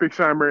I couldn't pick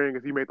Sean Marion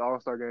because he made the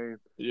All-Star game.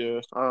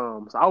 Yeah.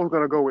 So I was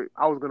gonna go with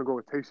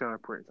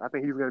Tayshaun Prince. I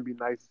think he's gonna be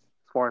nice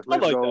as far as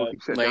length goes. He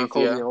shut down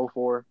Kobe in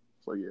 04.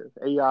 So yeah,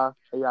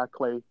 AI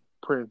Klay,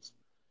 Prince,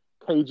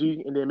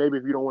 KG, and then maybe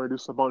if you don't want to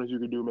do Sabonis, you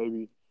could do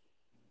maybe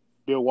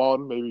Bill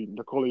Walton, maybe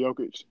Nikola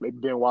Jokic, maybe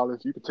Ben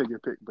Wallace. You can take your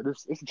pick, but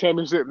it's a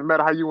championship no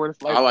matter how you want to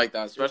slice. I like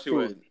that,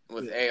 especially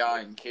with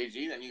AI and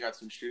KG. Then you got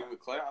some shooting with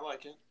Klay. I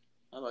like it.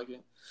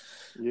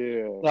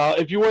 Yeah. Now,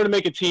 if you were to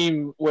make a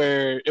team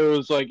where it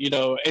was like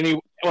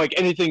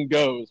anything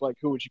goes, like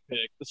who would you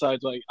pick?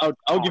 Besides, like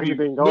I'll give you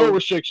no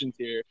restrictions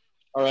here.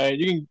 All right,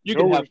 you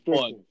can have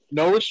fun.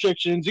 No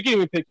restrictions. You can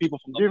even pick people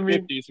from the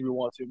 50s if you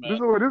want to, man. This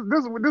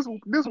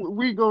is what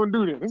we gonna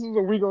do then. This is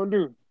what we gonna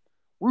do.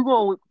 We're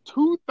going with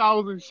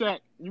 2000 Shaq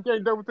You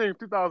can't double team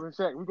 2000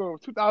 Shaq. We're going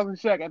with 2000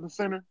 Shaq at the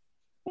center.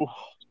 Oof.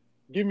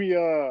 Give me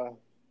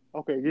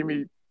give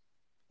me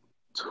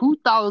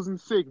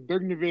 2006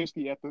 Dirk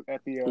Nowitzki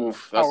at the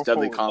Oof, that's power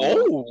deadly forward.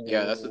 combo. Oh.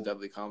 Yeah, that's a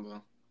deadly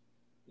combo.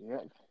 Yeah.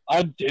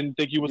 I didn't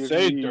think you would Give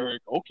say me-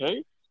 Dirk.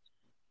 Okay.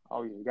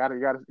 Oh yeah, you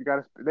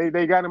gotta.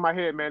 They got in my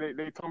head, man.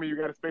 They told me you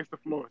gotta space the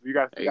floor. You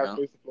gotta There you go.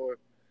 space the floor.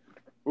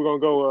 We're gonna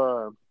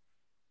go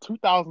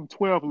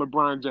 2012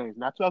 LeBron James,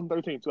 not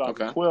 2013.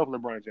 2012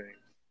 LeBron James,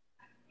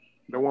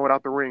 the one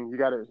without the ring.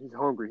 He's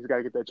hungry. He's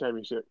gotta get that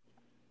championship.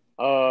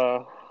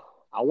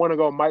 I want to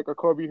go Mike or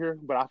Kobe here,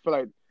 but I feel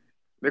like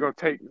they're gonna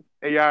take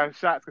AI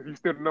shots because he's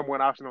still the number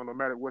one option on no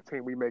matter what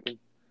team we making.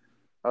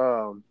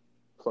 So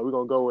we're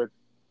gonna go with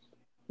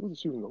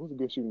who's a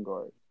good shooting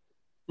guard.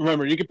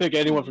 Remember, you can pick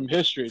anyone from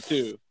history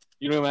too.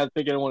 You don't even have to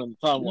pick anyone in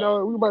the timeline.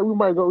 No, we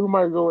might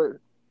go with.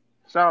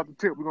 Shout out to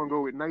Tip. We're gonna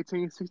go with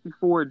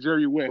 1964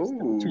 Jerry West.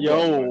 Ooh.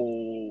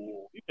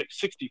 Yo, you picked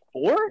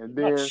 64? And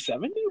then Not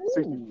 70?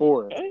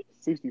 64. Okay.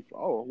 64.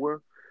 Oh,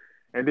 well.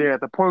 And then at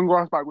the point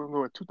guard spot, we're gonna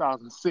go with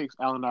 2006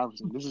 Allen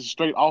Iverson. This is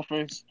straight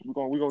offense.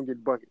 We're gonna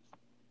get buckets.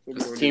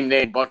 This team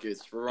name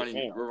buckets. We're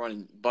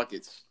running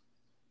buckets.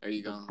 There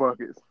you go.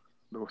 Buckets.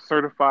 No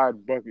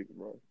certified buckets,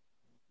 bro.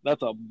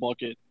 That's a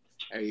bucket.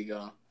 There you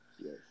go.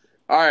 Yes.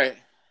 All right.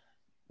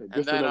 And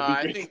And then enough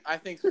I defense.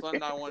 think Slim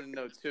and I want to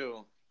know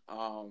too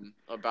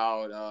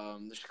about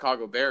the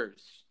Chicago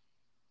Bears.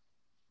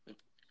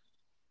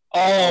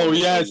 Oh,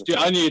 yes, dude.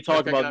 I need to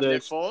talk They're picking about up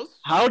Nick this. Foles?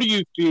 How do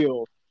you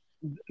feel?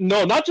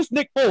 No, not just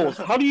Nick Foles.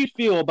 How do you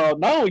feel about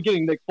not only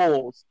getting Nick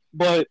Foles,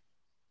 but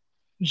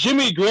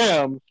Jimmy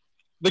Graham,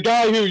 the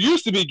guy who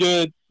used to be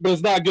good, but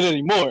is not good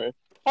anymore?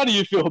 How do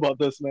you feel about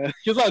this, man?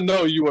 Because I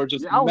know you are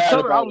just Yeah, I mad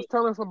about was it.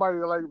 telling somebody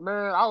like,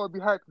 man, I would be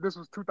hyped if this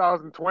was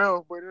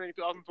 2012, but it ain't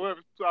 2012,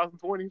 it's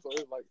 2020, so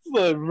it's like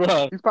Like,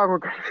 bruh. he's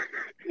probably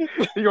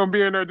he gonna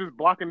be in there just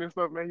blocking and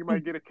stuff, man. He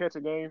might get a catch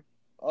a game.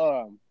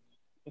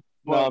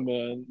 Nah,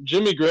 man.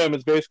 Jimmy Graham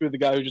is basically the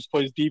guy who just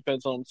plays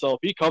defense on himself.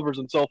 He covers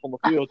himself on the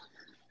field.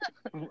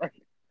 Right.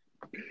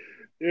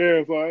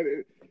 Yeah, so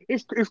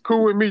it's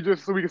cool with me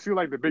just so we can see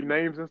like the big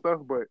names and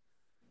stuff, but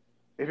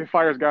if it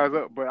fires guys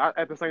up, but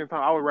at the same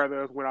time, I would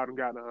rather us went out and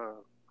got I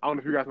don't know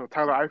if you guys know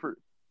Tyler Eifert.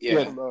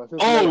 Yeah. From,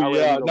 Cincinnati. Oh,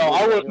 yeah. No,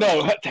 I would. him.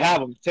 No, to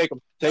have him. Take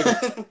him. Take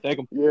him. Take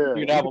him. Yeah,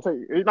 You can have him.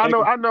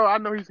 I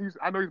know he's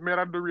mad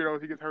at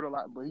Doritos. He gets hurt a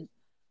lot, but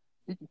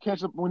he can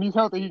catch up when he's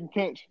healthy. He can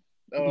catch.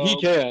 He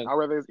can. I'd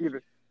rather it's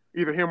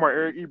either him or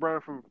Eric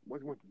Ebron from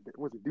was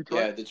it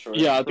Detroit? Yeah, Detroit.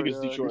 Yeah, I think it's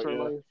Detroit. Yeah.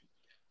 Lions.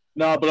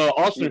 No, but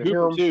Austin Either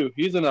Hooper him- too.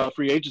 He's in a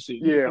free agency.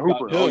 Yeah, He got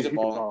Hooper. him. Oh, He's he a can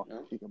baller. ball. Yeah.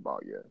 He can ball.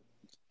 Yeah.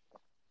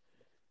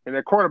 And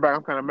that quarterback,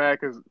 I'm kind of mad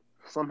because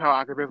somehow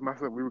I convinced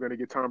myself we were going to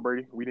get Tom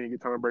Brady. We didn't get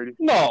Tom Brady.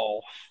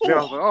 No. Then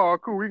I was like, oh,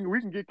 cool.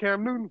 We can get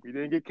Cam Newton. We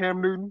didn't get Cam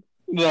Newton.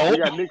 No. We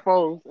got Nick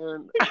Foles.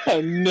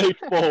 And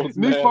Nick Foles,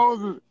 Nick man.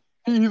 Foles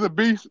he's a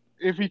beast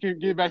if he can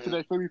get back to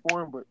that Philly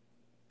form. But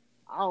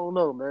I don't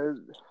know,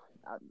 man.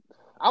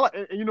 I like,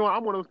 and you know,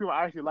 I'm one of those people.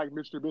 I actually like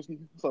Mitch Trubisky,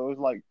 so it's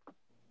like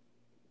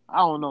I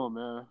don't know,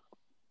 man.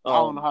 I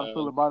don't know how to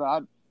feel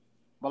about it.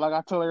 But like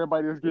I tell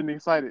everybody that's getting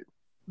excited,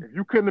 if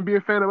you couldn't be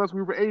a fan of us,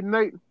 we were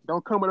 8-8.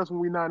 Don't come with us when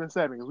we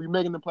 9-7. If we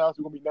making the playoffs,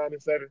 we're gonna be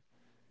 9-7,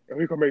 and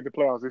we gonna make the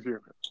playoffs this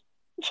year.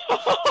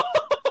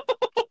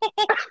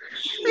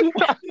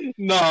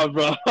 Nah,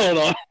 bro. Hold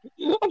on.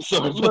 I'm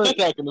sorry, but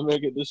they're not gonna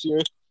make it this year.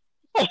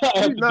 I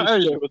have to be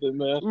straight with it,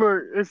 man.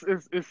 Look,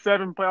 it's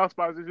 7 playoff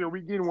spots this year.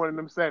 We getting one of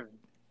them 7.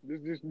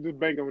 Just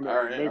bank on that.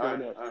 All right, Bank all on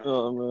right, that. all right.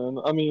 Oh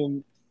man. I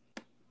mean,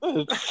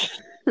 I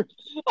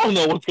don't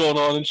know what's going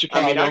on in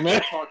Chicago, I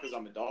man. can't talk because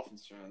I'm a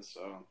Dolphins fan,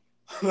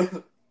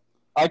 so.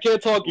 I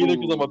can't talk either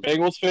because I'm a Ooh.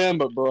 Bengals fan,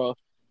 but bro,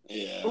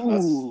 Yeah.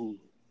 Ooh.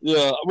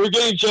 yeah, we're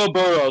getting Joe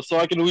Burrow, so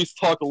I can at least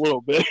talk a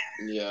little bit.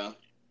 Yeah.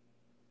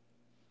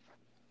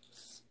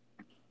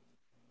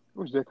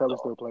 Wish Jay Cutler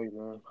still plays,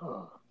 man.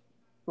 One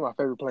of my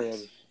favorite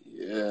players.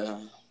 Yeah.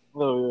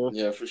 Oh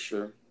yeah. Yeah, for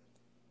sure.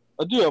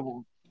 I do have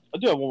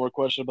one more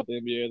question about the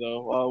NBA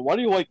though. Why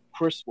do you like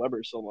Chris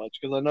Webber so much?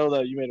 Because I know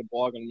that you made a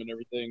blog on him and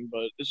everything,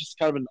 but it's just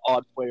kind of an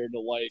odd player to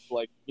like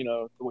you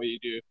know the way you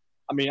do.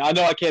 I mean, I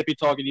know I can't be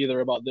talking either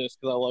about this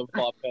because I love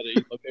Bob Petty.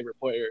 He's my favorite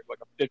player, like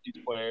a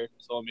 50s player.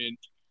 So I mean,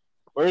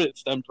 where did it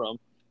stem from?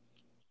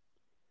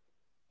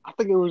 I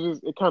think it was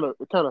just it kind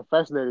of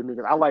fascinated me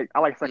because I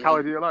like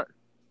psychology a lot.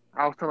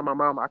 I was telling my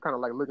mom I kind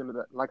of like looking at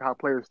that, like how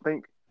players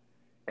think,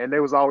 and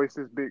there was always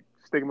this big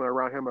stigma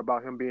around him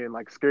about him being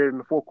like scared in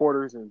the fourth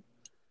quarters and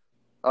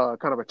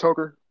kind of a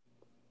choker.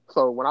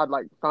 So when I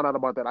like found out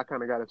about that, I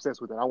kind of got obsessed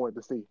with it. I wanted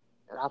to see,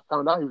 and I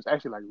found out he was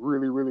actually like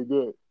really really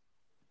good.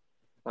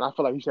 And I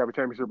feel like he should have a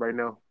championship right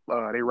now.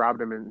 They robbed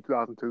him in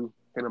 2002.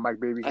 Him and Mike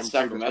Bibby. That's him,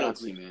 Sacramento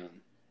team, man.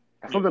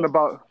 Something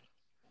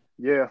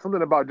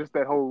about just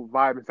that whole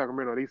vibe in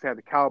Sacramento. They used to have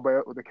the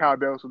cowbells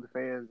with the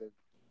fans,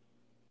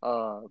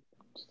 and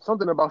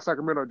something about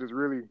Sacramento just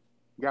really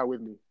got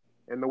with me.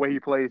 And the way he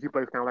plays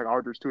kind of like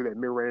Aldridge too, that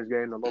mid-range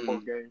game, the low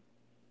post game,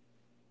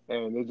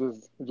 and it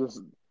just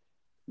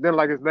Then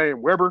like his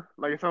name Weber,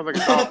 like it sounds like a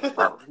dog. You know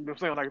what I'm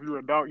saying? Like if you were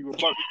a dog, you would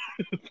bark.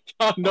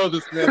 I know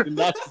this man did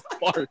not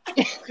spark.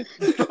 I'm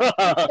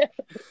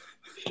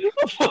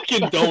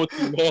fucking done with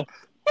you, man.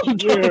 I'm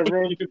done with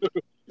bro. you.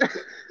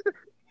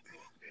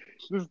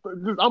 just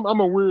I'm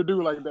a weird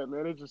dude like that,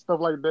 man. It's just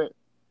stuff like that.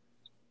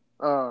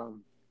 I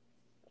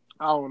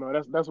don't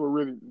know. That's what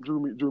really drew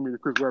me to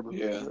Chris Webber.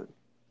 Yeah.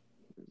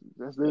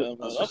 That's Yeah, it. man,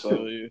 That's I what's feel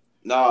up. you.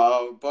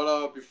 No,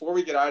 but before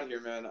we get out of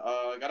here, man,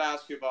 I gotta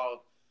ask you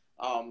about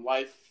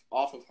life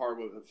off of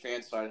Hardwood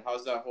fan side.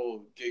 How's that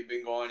whole gig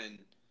been going, and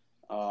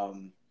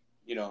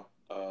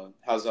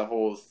how's that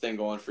whole thing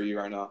going for you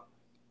right now?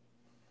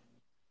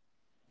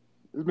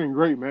 It's been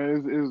great,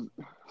 man. It's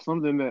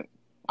something that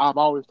I've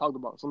always talked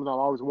about. Something I've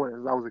always wanted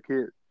since I was a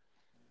kid.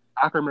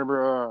 I can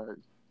remember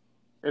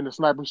in the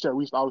sniper chat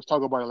we used to always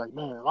talk about it. Like,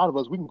 man, a lot of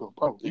us we can go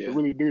pro. We can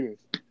really do this.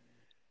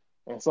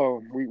 And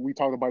so we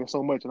talked about it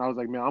so much, and I was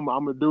like, man, I'm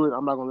gonna do it.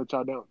 I'm not gonna let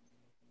y'all down.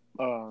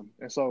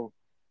 And so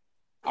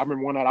I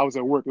remember one night I was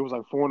at work. It was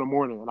like 4 a.m,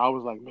 and I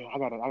was like, man, I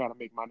gotta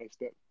make my next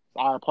step. So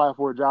I applied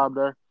for a job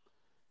there,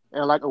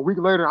 and like a week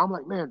later, I'm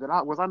like, man,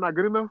 was I not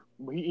good enough?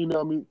 But he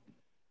emailed me,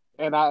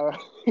 and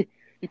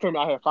he told me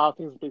I had 5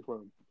 teams to pick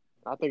from.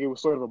 I think it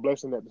was sort of a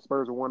blessing that the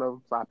Spurs were one of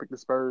them, so I picked the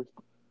Spurs.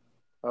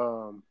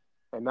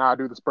 And now I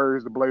do the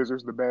Spurs, the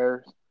Blazers, the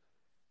Bears.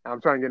 I'm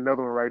trying to get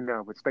another one right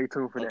now, but stay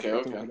tuned for that.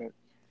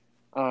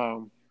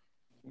 Okay.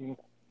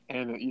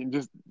 And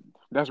just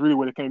that's really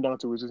what it came down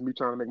to, is just me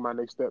trying to make my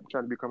next step,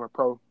 trying to become a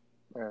pro,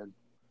 and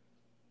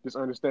just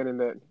understanding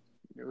that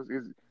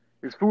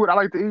it's food I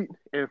like to eat,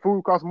 and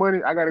food costs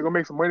money. I got to go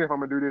make some money if I'm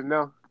gonna do this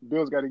now.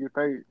 Bills got to get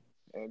paid,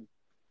 and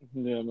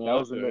yeah, man, that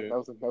was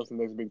the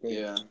next big thing.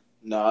 Yeah,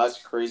 no,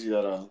 that's crazy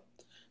that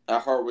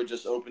that Hardwood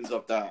just opens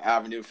up that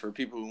avenue for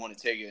people who want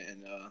to take it,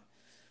 and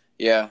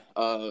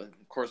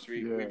of course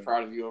we're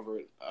proud of you over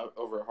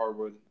at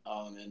Hardwood,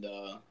 and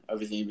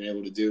everything you've been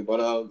able to do. But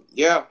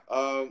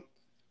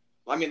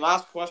I mean,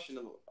 last question.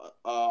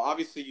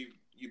 Obviously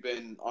you've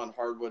been on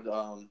Hardwood,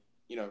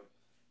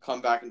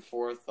 come back and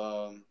forth,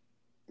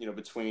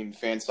 between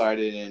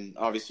fan-sided, and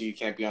obviously you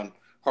can't be on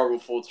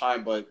Hardwood full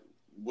time, but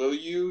will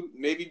you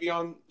maybe be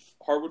on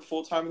Hardwood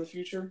full time in the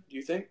future, do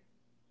you think?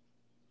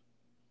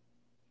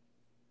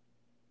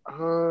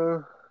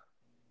 I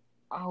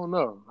don't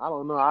know.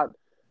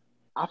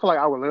 I feel like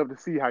I would love to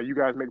see how you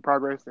guys make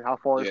progress and how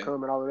far it's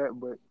come and all of that,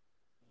 but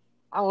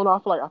I don't know. I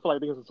feel like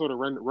things will sort of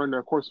run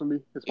their course for me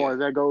as far as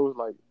that goes.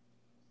 Like,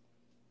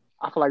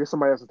 I feel like it's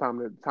somebody else's time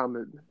to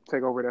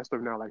take over that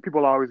stuff now. Like,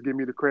 people always give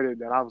me the credit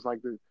that I was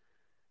like the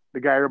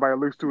guy everybody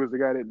looks to is the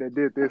guy that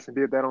did this and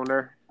did that on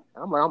there.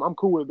 And I'm like, I'm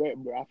cool with that,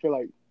 but I feel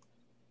like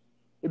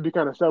it'd be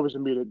kind of selfish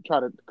of me to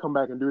try to come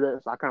back and do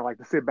that. So I kind of like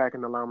to sit back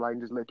in the limelight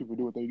and just let people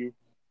do what they do.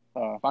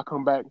 If I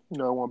come back, it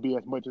won't be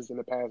as much as in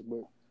the past,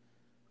 but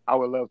I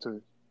would love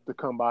to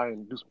come by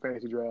and do some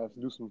fantasy drafts,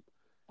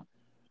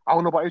 I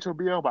don't know about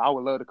HOBL, but I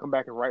would love to come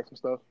back and write some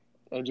stuff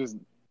and just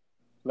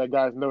let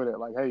guys know that,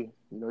 like, hey,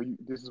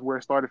 this is where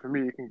it started for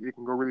me. It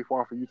can go really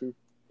far for you too.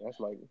 That's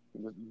like a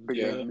big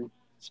thing for me.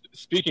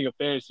 Speaking of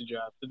fantasy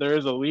draft, there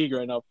is a league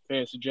right now for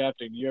fantasy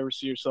drafting. Do you ever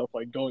see yourself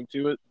like going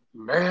to it?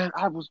 Man,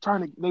 I was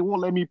trying to. They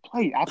won't let me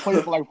play. I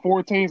played for like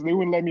 4 teams, and they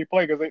wouldn't let me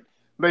play because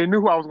they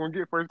knew who I was going to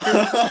get first pick.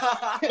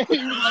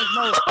 He was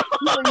like,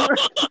 no,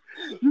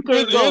 you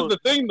can't go. Here's the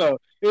thing, though.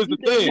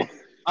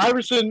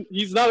 Iverson,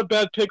 he's not a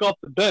bad pick off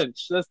the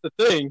bench. That's the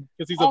thing,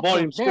 because he's a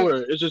volume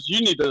scorer. It's just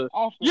you need to.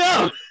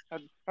 Yeah.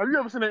 Have you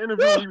ever seen that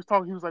interview where he was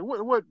talking? He was like,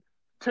 "What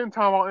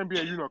 10-time All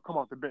NBA come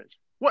off the bench?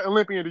 What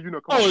Olympian do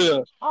come off the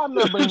bench?" I'm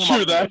not bringing him off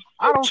the bench.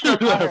 I don't care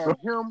if I have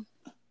him,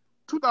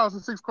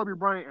 2006 Kobe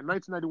Bryant, and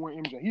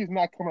 1991 MJ. He's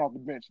not coming off the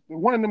bench.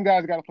 One of them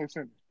guys got to play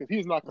center because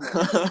he's not coming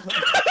off the bench.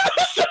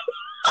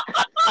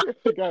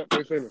 He got to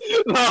play center.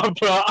 No,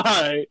 bro. All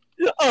right.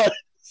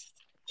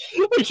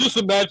 Just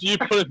imagine you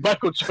put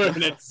Michael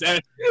Jordan at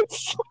center.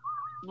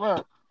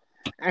 Right.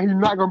 And he's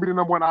not going to be the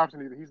number one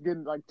option either. He's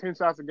getting like 10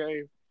 shots a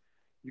game.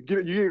 You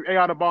get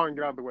AI the ball and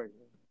get out of the way.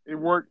 It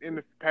worked in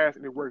the past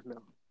and it works now.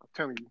 I'm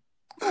telling you.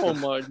 Oh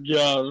my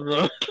god,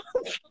 bro.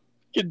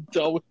 Get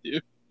done with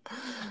you.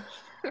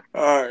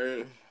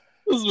 Alright.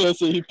 This man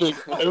said he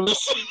picked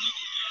Iverson.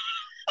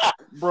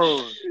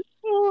 Bro,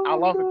 I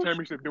lost the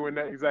championship doing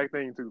that exact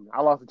thing too.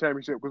 I lost the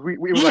championship because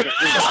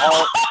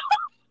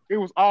it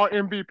was all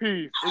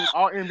MVPs. It was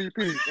all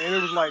MVPs. And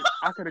it was like,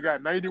 I could have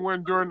got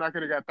 91 Jordan. I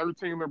could have got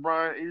 13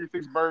 LeBron,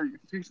 86 Bird,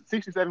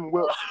 67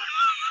 Wilt.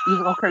 He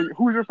was like, okay,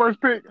 who's your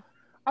first pick?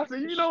 I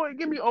said, you know what?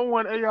 Give me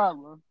 01 AI,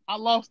 bro. I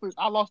lost the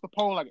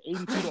poll like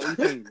 82 to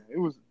 18. It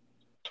was.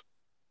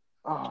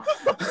 Oh,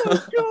 God.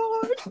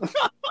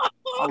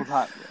 I was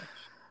hot, man.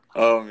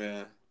 Oh,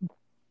 man.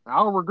 I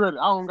don't regret it.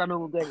 I don't got no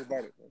regrets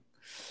about it, man.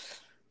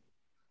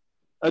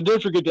 I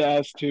did forget to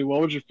ask, too,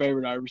 what was your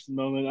favorite Iverson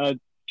moment? I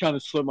kind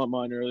of slipped my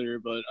mind earlier,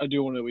 but I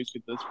do want to at least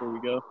get this before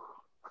we go.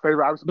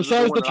 Favorite Iverson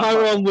besides the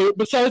Tyronn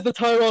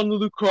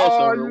Lue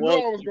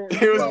crossover.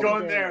 He was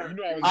going there.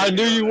 I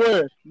knew you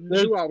were. You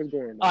knew I was going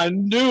there. I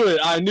knew it.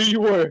 I knew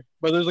you were.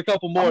 But there's a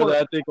couple more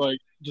that I think like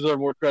deserve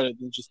more credit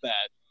than just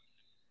that.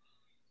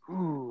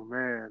 Ooh,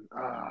 man.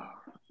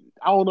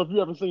 I don't know if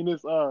you ever seen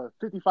this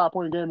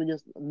 55-point game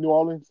against New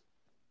Orleans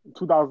in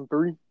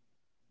 2003.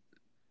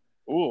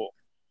 Ooh.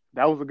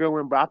 That was a good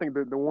one, but I think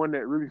the one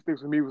that really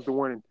sticks with me was the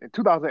one in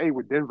 2008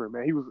 with Denver,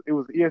 man. It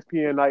was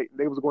ESPN night.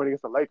 They was going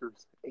against the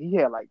Lakers. He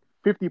had like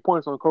 50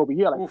 points on Kobe.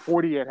 He had like Oof.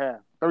 40 at half,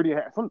 30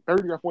 at half, some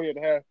 30 or 40 at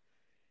half.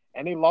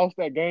 And they lost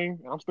that game,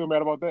 and I'm still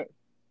mad about that.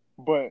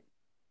 But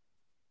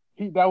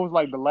that was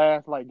like the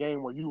last like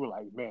game where you were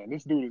like, man,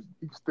 this dude is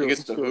He gets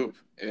he's to still hoop.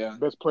 the Yeah.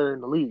 best player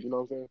in the league. You know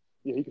what I'm saying?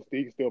 Yeah,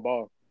 he can still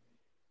ball.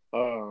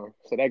 So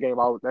that game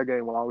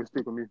will always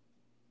stick with me.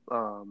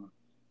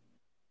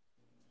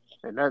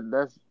 And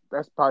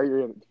that's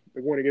probably it.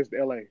 The one against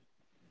LA.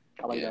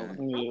 I like that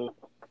one. Yeah.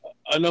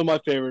 I know my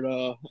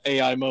favorite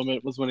AI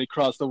moment was when he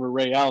crossed over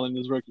Ray Allen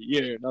his rookie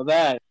year. Now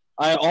that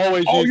I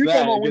always Oh, use you talking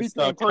that about when he against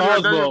played Antonio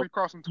Davis? Cosmo. We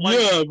crossed him twice.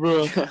 Yeah,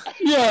 bro.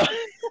 Yeah.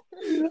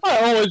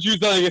 I always use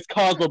that against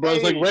Cosmo, bro.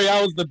 It's like Hey. Ray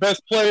Allen's the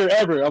best player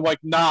ever. I'm like,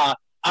 nah,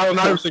 Allen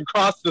Iverson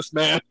crossed this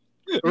man.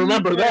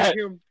 Remember that.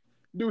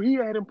 Dude, he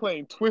had him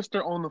playing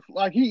Twister on the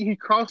like he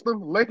crossed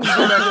him, let him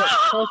go back up,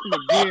 crossed him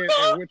again,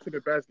 and went to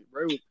the basket,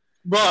 bro.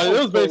 Bro, it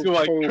was basically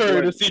like cold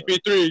Curry to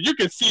blooded, CP3. You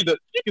can see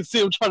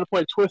him trying to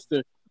play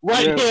Twister.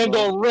 Right Yeah, hand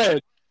bro. on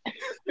red.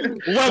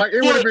 Left Like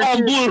it would have foot been on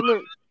cool. blue.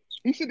 Look,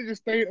 he should have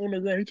just stayed on the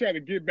ground. He tried to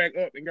get back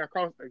up and got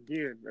crossed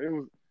again. It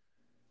was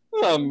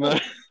Oh,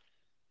 man.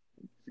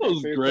 That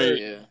was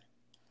great. Yeah.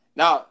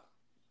 Now,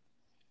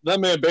 That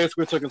man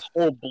basically took his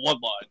whole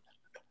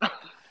bloodline.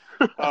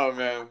 oh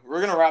man, we're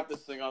gonna wrap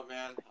this thing up,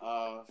 man.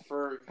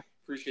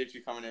 Appreciate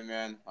you coming in,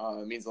 man.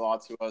 It means a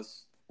lot to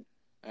us.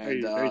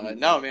 And thank you.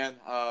 no, man,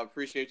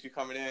 appreciate you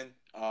coming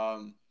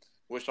in.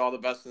 Wish all the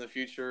best in the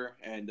future.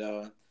 And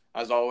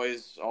as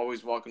always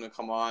welcome to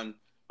come on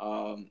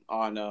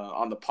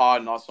the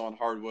pod and also on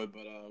Hardwood.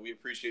 But we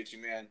appreciate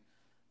you, man.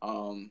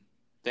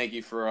 Thank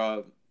you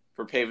for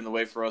paving the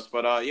way for us.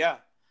 But yeah,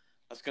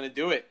 that's gonna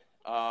do it.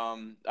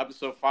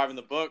 Episode 5 in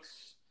the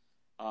books.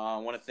 I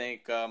want to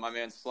thank my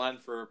man Slen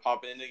for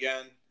popping in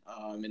again.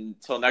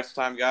 Until next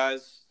time,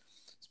 guys,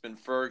 it's been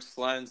Ferg,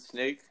 Slen,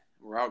 Snake.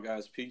 We're out,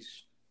 guys.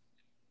 Peace.